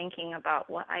to thinking about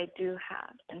what I do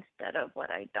have instead of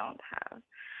what I don't have.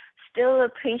 Still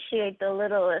appreciate the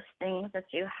littlest things that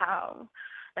you have,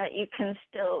 that you can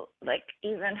still, like,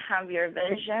 even have your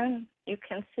vision. You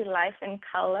can see life in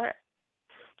color.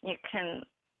 You can,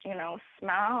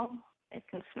 smell. You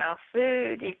can smell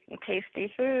food. You can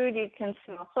tasty food. You can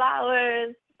smell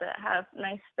flowers that have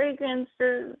nice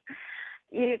fragrances.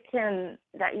 You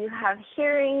have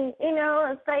hearing.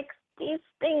 It's like these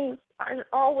things are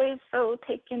always so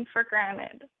taken for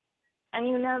granted, and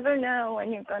you never know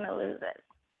when you're going to lose it.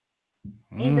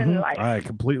 Even life. I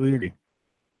completely agree.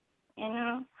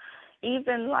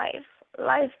 Even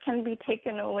life can be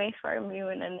taken away from you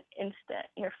in an instant.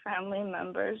 Your family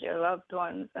members, your loved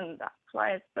ones, and that's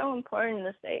why it's so important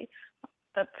to say,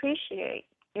 appreciate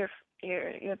your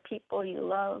people you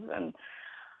love, and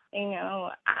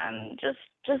and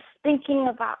just thinking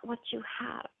about what you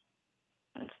have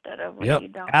instead of what you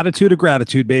don't. Attitude of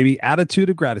gratitude, baby. Attitude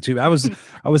of gratitude. I was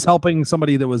helping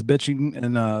somebody that was bitching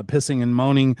and pissing and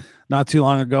moaning not too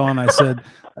long ago, and I said,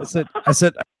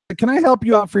 can I help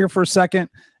you out for a second?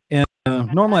 And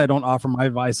normally I don't offer my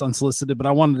advice unsolicited, but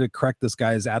I wanted to correct this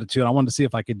guy's attitude. I wanted to see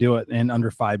if I could do it in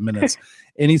under 5 minutes.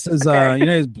 And he says,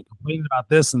 he's complaining about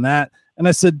this and that. And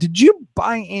I said, did you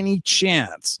by any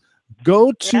chance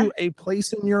go to a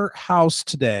place in your house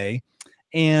today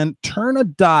and turn a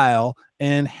dial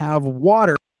and have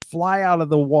water fly out of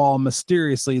the wall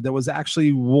mysteriously that was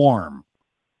actually warm?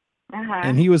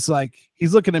 And he was like,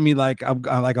 he's looking at me like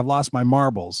I've lost my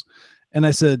marbles. And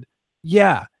I said,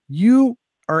 yeah, you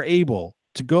are able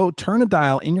to go turn a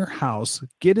dial in your house,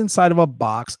 get inside of a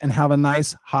box, and have a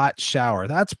nice hot shower.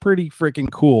 That's pretty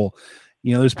freaking cool.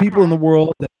 There's people in the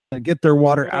world that get their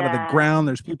water out of the ground.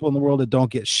 There's people in the world that don't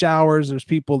get showers. There's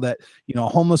people that,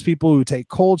 homeless people who take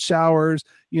cold showers.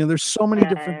 There's so many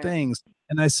different things.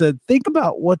 And I said, think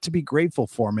about what to be grateful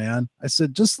for, man. I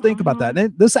said, just think about that.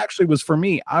 And this actually was for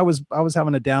me. I was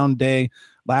having a down day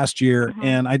last year,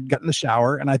 and I got in the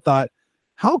shower and I thought,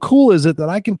 how cool is it that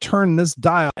I can turn this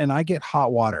dial and I get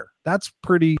hot water? That's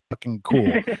pretty fucking cool.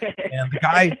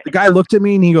 And the guy looked at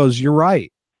me and he goes, you're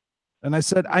right. And I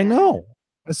said, I know.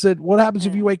 I said, what happens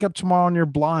if you wake up tomorrow and you're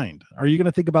blind? Are you going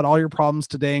to think about all your problems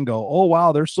today and go, oh,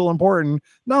 wow, they're still important?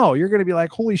 No, you're going to be like,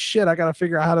 holy shit, I got to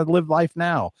figure out how to live life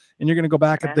now. And you're going to go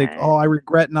back and think, oh, I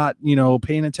regret not,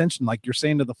 paying attention, like you're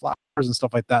saying to the flowers and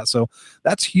stuff like that. So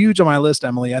that's huge on my list,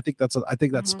 Emily. I think that's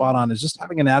spot on, is just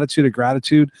having an attitude of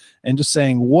gratitude and just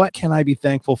saying, what can I be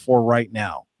thankful for right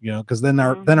now? Because then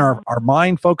our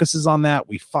mind focuses on that.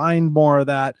 We find more of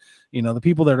that. The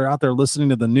people that are out there listening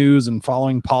to the news and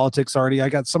following politics already, I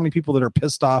got so many people that are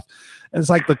pissed off. And it's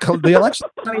like the election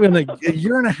is not even a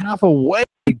year and a half away.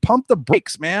 Pump the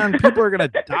brakes, man. People are going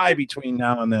to die between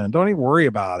now and then. Don't even worry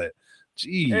about it.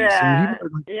 Jeez. And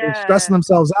people are stressing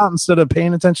themselves out instead of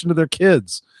paying attention to their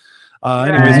kids.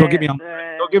 Anyways, don't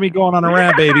get me going on a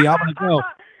rant, baby. I'm going to go.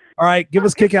 All right. Give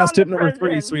us kick-ass tip number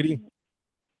 3, sweetie.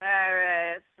 All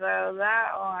right. So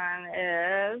that one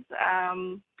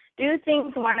is, do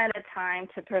things one at a time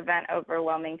to prevent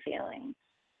overwhelming feelings.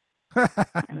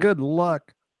 Good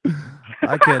luck.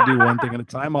 I can't do one thing at a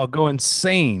time. I'll go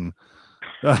insane.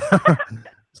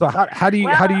 So how do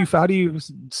you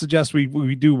suggest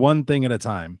we do one thing at a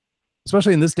time?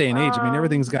 especially in this day and age. I mean, Um,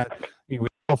 everything's got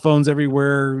cell phones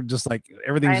everywhere, just like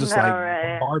everything's I just know, like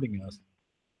right? bombarding us.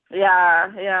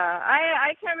 Yeah, yeah.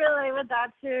 I can relate with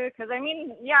that too, because I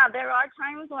mean, yeah, there are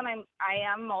times when I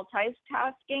am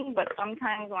multitasking, but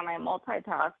sometimes when I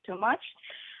multitask too much,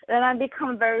 then I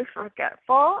become very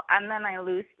forgetful, and then I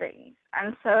lose things.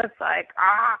 And so it's like,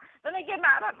 then I get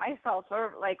mad at myself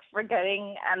for like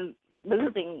forgetting and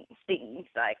losing things,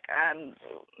 like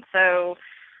so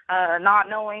not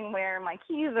knowing where my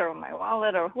keys or my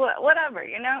wallet or whatever,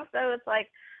 you know. So it's like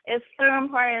it's so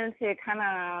important to kind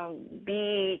of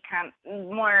be kind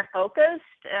of more focused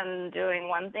and doing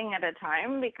one thing at a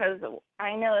time, because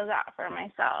I know that for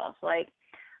myself. Like,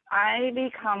 I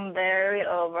become very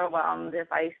overwhelmed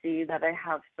if I see that I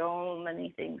have so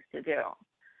many things to do.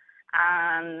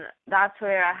 And that's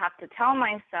where I have to tell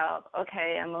myself,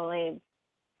 okay, Emily,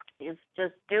 is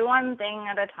just do one thing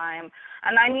at a time.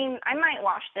 And I mean, I might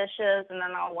wash dishes and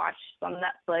then I'll watch some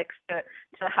Netflix to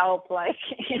help, like,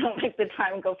 make the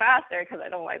time go faster, because I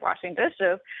don't like washing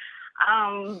dishes.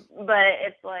 But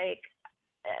it's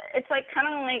like kind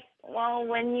of like, well,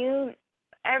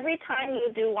 every time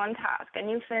you do one task and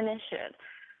you finish it,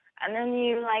 and then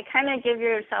you like kind of give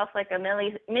yourself like a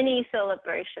mini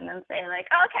celebration and say like,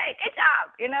 okay, good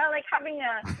job, like having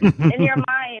in your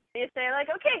mind, you say like,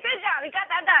 okay, good job, you got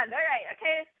that done, all right,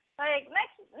 okay, like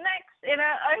next,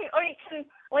 or you can,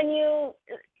 when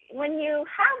you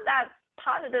have that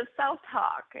positive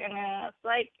self-talk,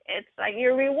 it's like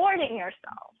you're rewarding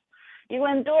yourself, you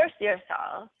endorse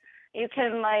yourself, you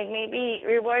can like maybe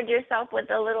reward yourself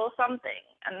with a little something,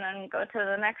 and then go to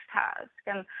the next task,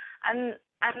 and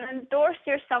endorse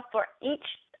yourself for each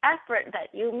effort that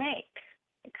you make,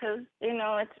 because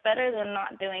it's better than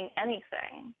not doing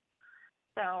anything.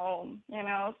 So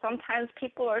sometimes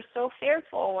people are so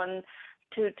fearful and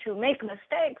to make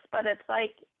mistakes, but it's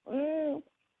like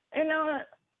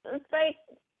it's like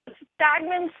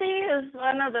stagnancy is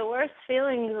one of the worst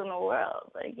feelings in the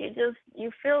world. Like,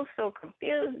 you feel so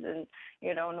confused and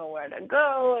you don't know where to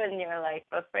go, and you're like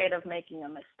afraid of making a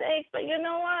mistake. But you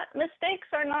know what? Mistakes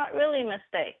are not really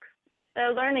mistakes.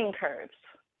 They're learning curves.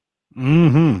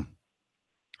 Mm-hmm.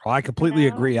 Well, I completely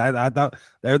agree. I thought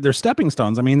they're stepping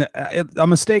stones. I mean, a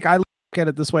mistake, I look at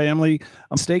it this way, Emily.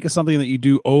 A mistake is something that you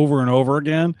do over and over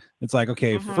again. It's like,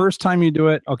 okay, first time you do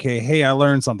it, okay, hey, I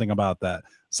learned something about that.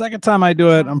 Second time I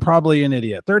do it, I'm probably an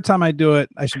idiot. Third time I do it,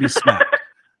 I should be smacked.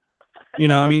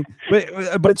 I mean,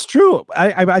 but it's true.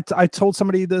 I told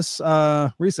somebody this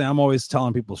recently. I'm always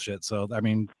telling people shit. So I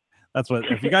mean, that's what,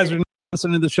 if you guys are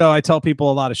listening to the show, I tell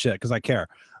people a lot of shit because I care.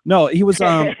 No, he was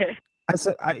I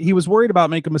said he was worried about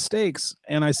making mistakes,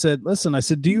 and I said, listen, I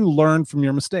said, do you learn from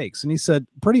your mistakes? And he said,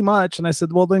 pretty much. And I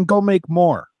said, well, then go make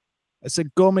more. I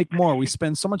said, go make more. We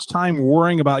spend so much time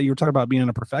worrying about, you were talking about being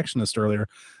a perfectionist earlier,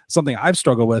 something I've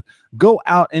struggled with. Go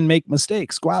out and make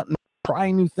mistakes. Go out and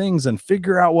try new things and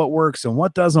figure out what works and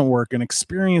what doesn't work, and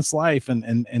experience life,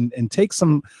 and take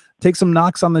some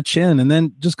knocks on the chin, and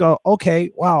then just go,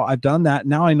 okay, wow, I've done that.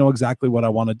 Now I know exactly what I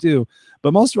want to do.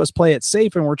 But most of us play it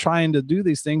safe, and we're trying to do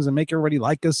these things and make everybody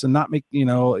like us and not make,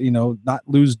 not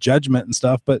lose judgment and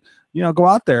stuff. But, go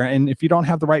out there. And if you don't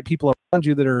have the right people around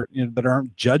you that are, that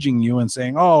aren't judging you and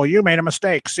saying, oh, you made a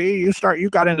mistake. See, you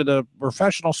got into the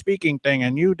professional speaking thing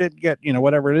and you did get,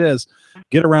 whatever it is,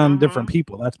 get around different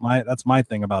people. That's my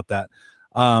thing about that.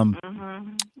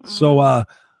 So,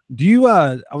 do you,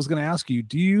 I was going to ask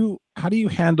you, how do you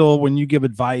handle when you give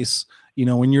advice,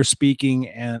 when you're speaking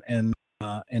and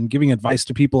giving advice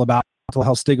to people about mental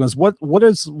health stigmas? What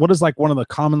is like one of the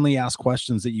commonly asked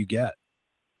questions that you get?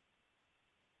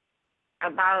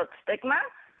 About stigma?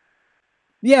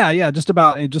 Yeah, just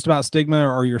about stigma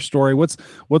or your story. What's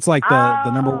like the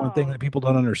number one thing that people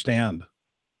don't understand?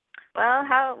 Well,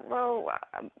 how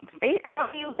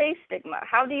do you face stigma?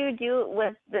 How do you deal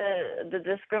with the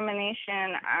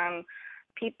discrimination and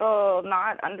people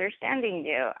not understanding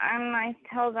you? And I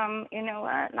tell them, you know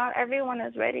what? Not everyone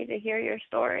is ready to hear your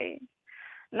story.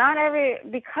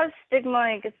 Because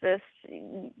stigma exists,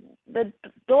 the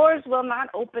doors will not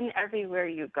open everywhere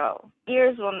you go.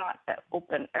 Ears will not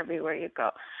open everywhere you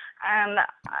go. And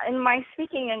in my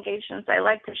speaking engagements, I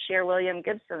like to share William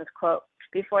Gibson's quote: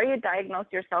 before you diagnose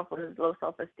yourself with low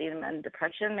self-esteem and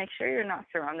depression, make sure you're not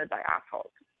surrounded by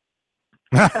assholes.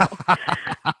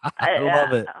 I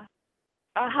love it.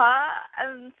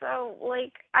 And so,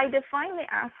 like, I define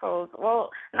the assholes,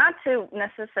 well, not to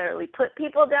necessarily put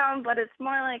people down, but it's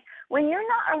more like when you're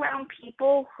not around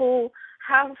people who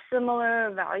have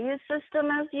similar value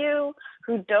system as you,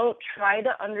 who don't try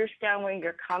to understand where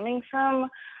you're coming from,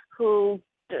 who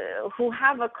who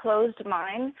have a closed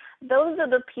mind, those are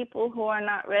the people who are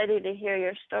not ready to hear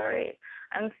your story.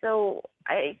 And so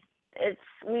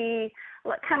we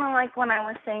kind of like when I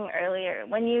was saying earlier,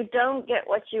 when you don't get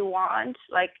what you want,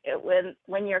 like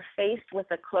when you're faced with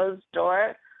a closed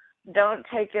door, don't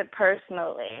take it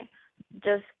personally.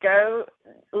 Just go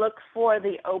look for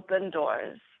the open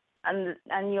doors,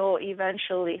 and you'll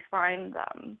eventually find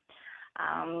them.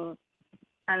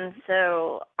 And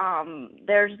so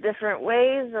there's different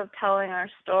ways of telling our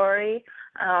story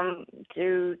to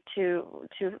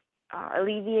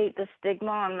alleviate the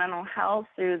stigma on mental health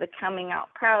through the Coming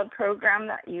Out Proud program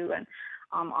that you and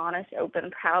Honest,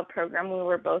 Open, Proud program we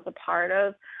were both a part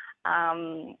of.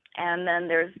 And then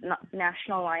there's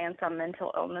National Alliance on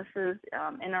Mental Illnesses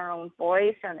in Our Own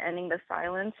Voice and Ending the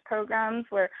Silence programs,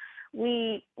 where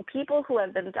people who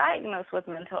have been diagnosed with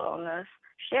mental illness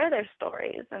share their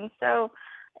stories. And so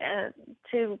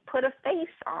to put a face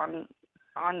on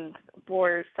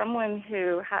for someone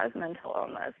who has mental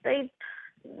illness,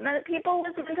 people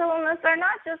with mental illness are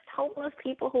not just hopeless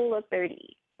people who look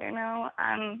dirty.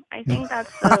 I think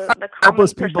that's the common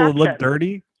Hopeless people perception. who look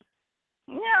dirty.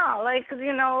 Yeah, like,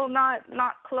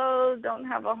 not clothed, don't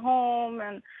have a home,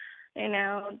 and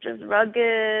just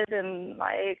rugged, and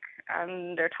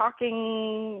they're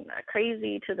talking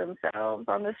crazy to themselves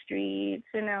on the streets,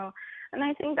 and I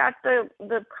think that's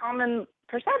the common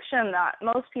perception that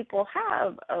most people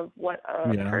have of what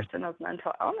a person of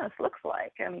mental illness looks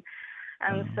like, and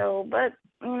so, but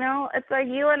it's like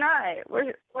you and I,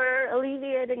 we're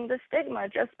alleviating the stigma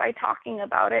just by talking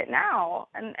about it now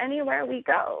and anywhere we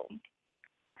go.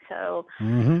 So,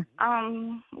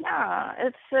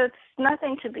 it's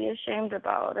nothing to be ashamed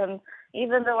about. And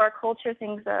even though our culture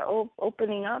thinks that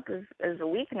opening up is a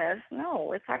weakness,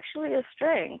 no, it's actually a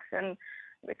strength. And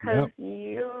because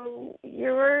you're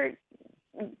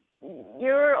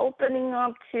opening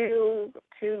up to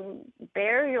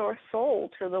bare your soul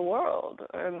to the world,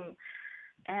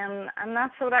 and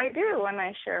that's what I do when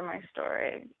I share my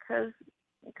story, because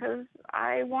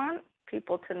I want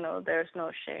people to know there's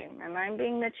no shame, and I'm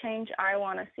being the change I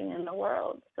want to see in the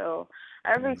world. So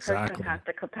every person has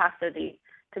the capacity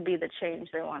to be the change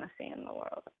they want to see in the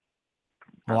world.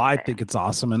 Well, I think it's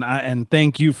awesome, and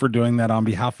thank you for doing that on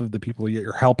behalf of the people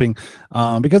you're helping,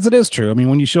 because it is true. I mean,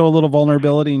 when you show a little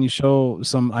vulnerability and you show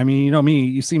some, I mean, me,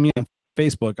 you see me on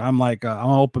Facebook, I'm like, I'm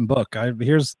an open book.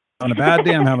 Here's on a bad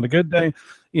day, I'm having a good day.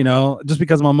 Just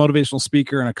because I'm a motivational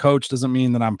speaker and a coach doesn't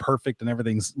mean that I'm perfect and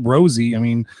everything's rosy. I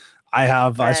mean,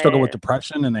 I struggle with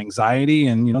depression and anxiety,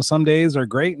 and some days are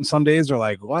great and some days are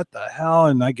like, what the hell?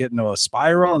 And I get into a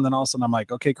spiral, and then all of a sudden I'm like,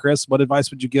 okay, Chris, what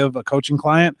advice would you give a coaching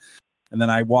client? And then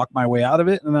I walk my way out of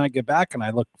it, and then I get back and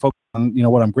I focus on,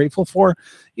 what I'm grateful for.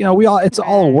 It's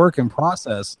all a work in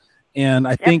process. And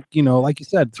I think, like you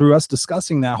said, through us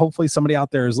discussing that, hopefully somebody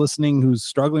out there is listening who's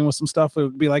struggling with some stuff. It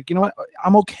would be like, you know what?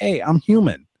 I'm okay. I'm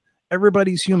human.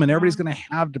 Everybody's human. Everybody's going to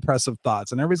have depressive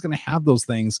thoughts, and everybody's going to have those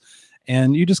things.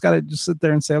 And you just got to just sit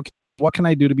there and say, okay, what can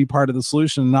I do to be part of the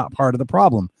solution and not part of the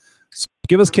problem? So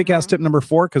give us kick-ass tip number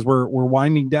 4, because we're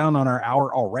winding down on our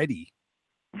hour already.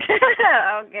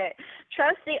 Okay.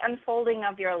 Trust the unfolding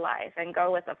of your life and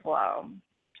go with the flow.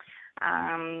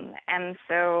 And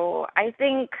so I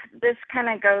think this kind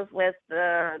of goes with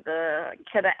the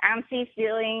kind of antsy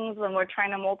feelings when we're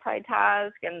trying to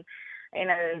multitask and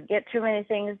get too many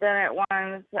things done at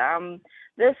once.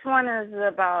 This one is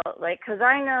about, because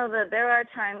I know that there are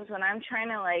times when I'm trying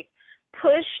to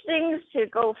push things to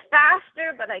go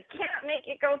faster, but I can't make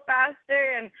it go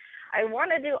faster, and I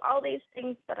want to do all these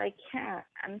things, but I can't.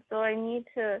 And so I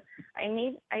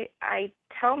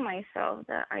tell myself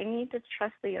that I need to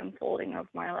trust the unfolding of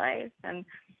my life, and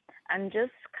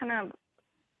just kind of,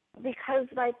 because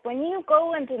when you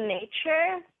go into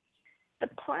nature, the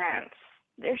plants,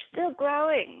 they're still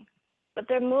growing, but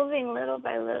they're moving little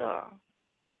by little.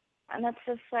 And that's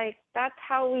just that's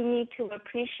how we need to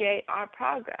appreciate our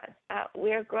progress, that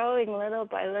we're growing little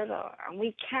by little, and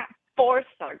we can't force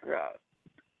our growth.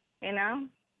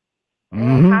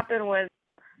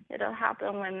 It'll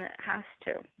happen when it has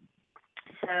to.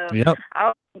 So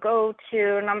I'll go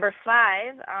to number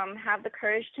 5, have the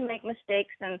courage to make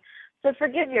mistakes, and so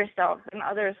forgive yourself and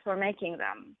others for making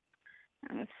them.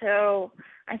 And so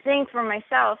I think for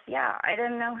myself, I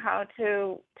didn't know how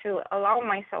to allow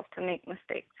myself to make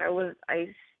mistakes.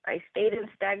 I stayed in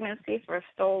stagnancy for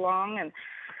so long, and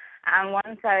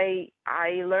once I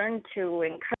learned to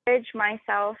encourage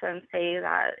myself and say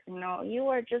that, you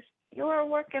are a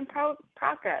work in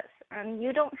progress, and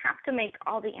you don't have to make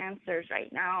all the answers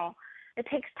right now. It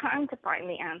takes time to find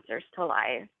the answers to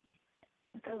life.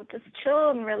 So just chill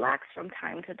and relax from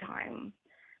time to time.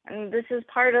 And this is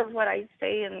part of what I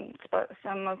say in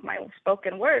some of my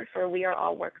spoken word for we are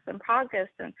all works in progress.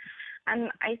 And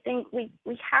I think we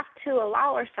have to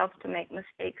allow ourselves to make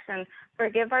mistakes and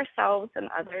forgive ourselves and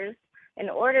others in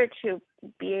order to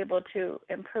be able to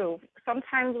improve.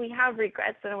 Sometimes we have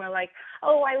regrets and we're like,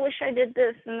 oh, I wish I did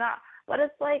this and that. But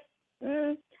it's like,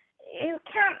 you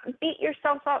can't beat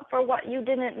yourself up for what you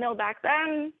didn't know back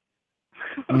then.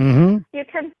 Mm-hmm. You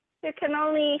can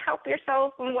only help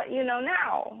yourself in what you know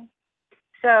now.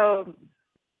 So,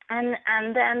 and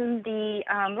then the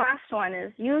last one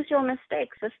is use your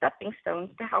mistakes as stepping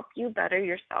stones to help you better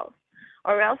yourself,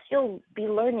 or else you'll be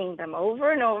learning them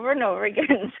over and over and over again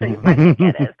until you finally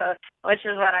get it. So, which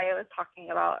is what I was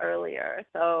talking about earlier.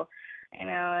 So,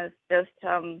 it's just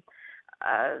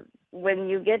when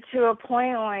you get to a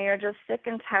point where you're just sick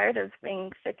and tired of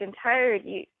being sick and tired,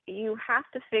 you have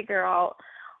to figure out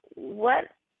what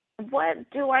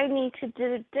do I need to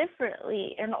do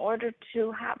differently in order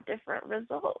to have different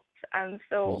results. And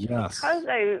so because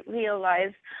I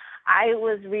realized I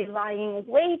was relying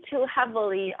way too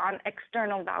heavily on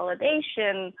external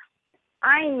validation,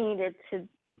 I needed to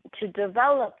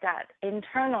develop that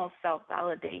internal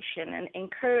self-validation and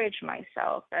encourage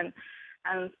myself. And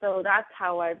so that's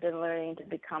how I've been learning to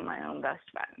become my own best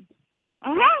friend.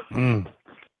 Mm-hmm.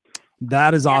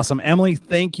 That is awesome. Emily,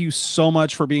 thank you so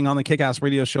much for being on the Kick-Ass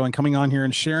Radio Show and coming on here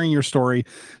and sharing your story,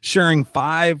 sharing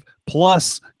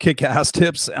 5+ kick-ass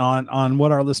tips on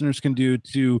what our listeners can do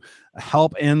to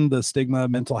help end the stigma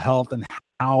of mental health and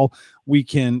how we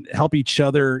can help each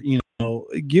other,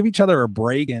 give each other a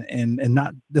break and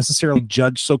not necessarily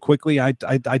judge so quickly. I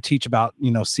teach about,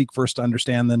 seek first to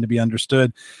understand, then to be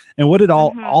understood. And what it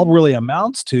all really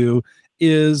amounts to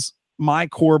is my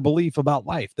core belief about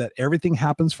life, that everything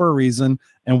happens for a reason,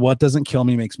 and what doesn't kill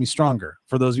me makes me stronger.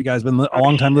 For those of you guys who've been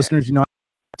long-time listeners, a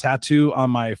tattoo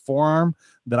on my forearm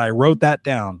that I wrote that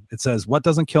down. It says, what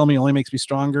doesn't kill me only makes me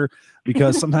stronger,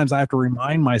 because sometimes I have to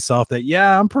remind myself that,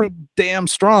 yeah, I'm pretty damn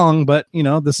strong, but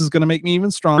this is going to make me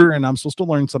even stronger, and I'm supposed to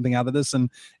learn something out of this.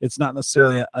 And it's not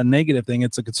necessarily a negative thing.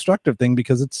 It's a constructive thing,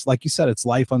 because it's like you said, it's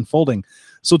life unfolding.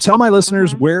 So tell my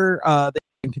listeners where they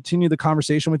can continue the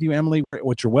conversation with you, Emily,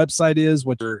 what your website is,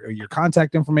 what your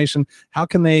contact information, how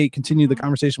can they continue the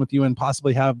conversation with you and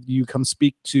possibly have you come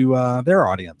speak to their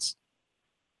audience?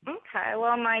 Okay,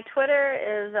 well, my Twitter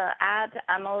is at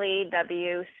Emily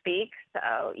W. Speak,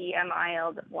 so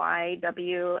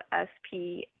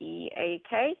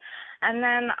EMILYWSPEAK. And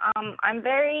then I'm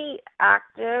very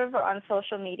active on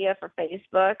social media for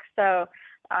Facebook, so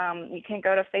you can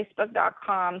go to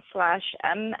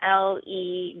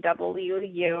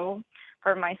facebook.com/MLEWU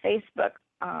for my Facebook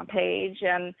page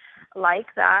and like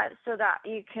that, so that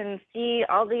you can see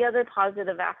all the other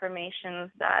positive affirmations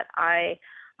that I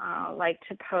like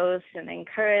to post and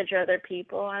encourage other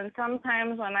people. And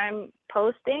sometimes when I'm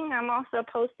posting, I'm also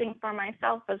posting for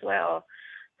myself as well.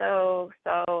 So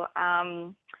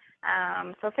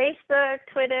Facebook,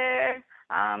 Twitter,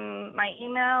 my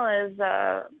email is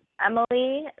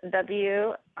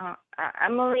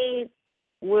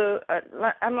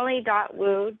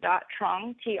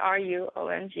emily.wu.truong,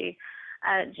 TRUONG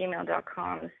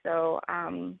 @gmail.com. So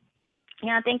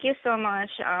thank you so much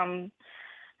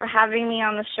for having me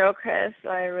on the show, Chris.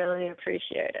 I really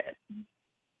appreciate it.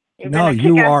 You've been a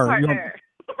kick-ass partner.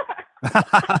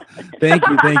 Thank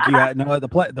you. No,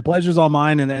 the pleasure's all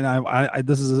mine, and I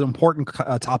this is an important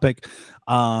topic.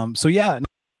 And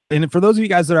for those of you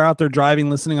guys that are out there driving,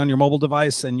 listening on your mobile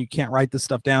device, and you can't write this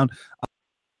stuff down,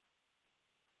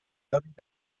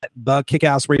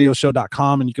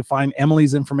 thekickassradioshow.com, and you can find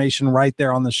Emily's information right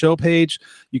there on the show page.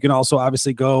 You can also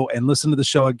obviously go and listen to the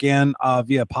show again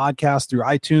via podcast through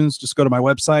iTunes. Just go to my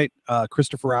website,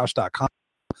 christopherroush.com,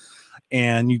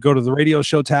 and you go to the radio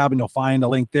show tab and you'll find a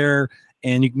link there,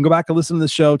 and you can go back and listen to the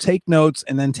show, take notes,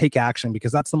 and then take action,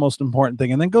 because that's the most important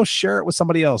thing. And then go share it with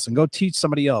somebody else and go teach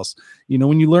somebody else.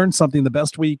 When you learn something, the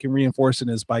best way you can reinforce it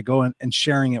is by going and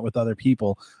sharing it with other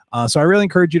people. So I really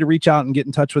encourage you to reach out and get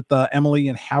in touch with Emily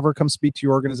and have her come speak to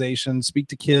your organization, speak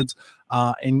to kids,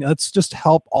 and let's just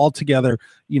help all together,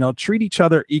 treat each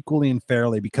other equally and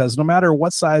fairly, because no matter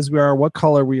what size we are, what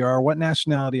color we are, what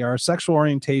nationality, our sexual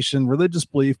orientation, religious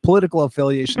belief, political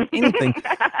affiliation, anything,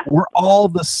 we're all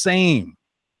the same.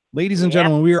 Ladies and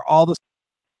gentlemen, we are all the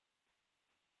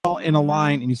all in a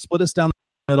line, and you split us down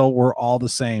the middle, we're all the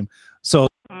same. So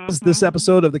this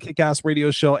episode of the Kick-Ass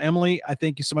Radio Show. Emily, I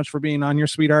thank you so much for being on here,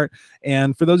 sweetheart.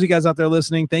 And for those of you guys out there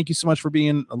listening, thank you so much for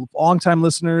being long-time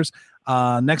listeners.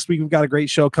 Next week, we've got a great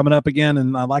show coming up again.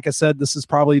 And like I said, this is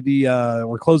probably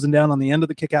we're closing down on the end of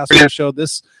the Kick-Ass Radio Show,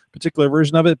 this particular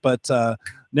version of it. But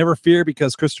never fear,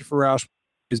 because Christopher Roush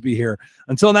be here.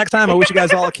 Until next time, I wish you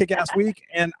guys all a kick-ass week,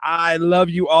 and I love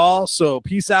you all. So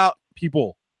peace out,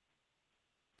 people.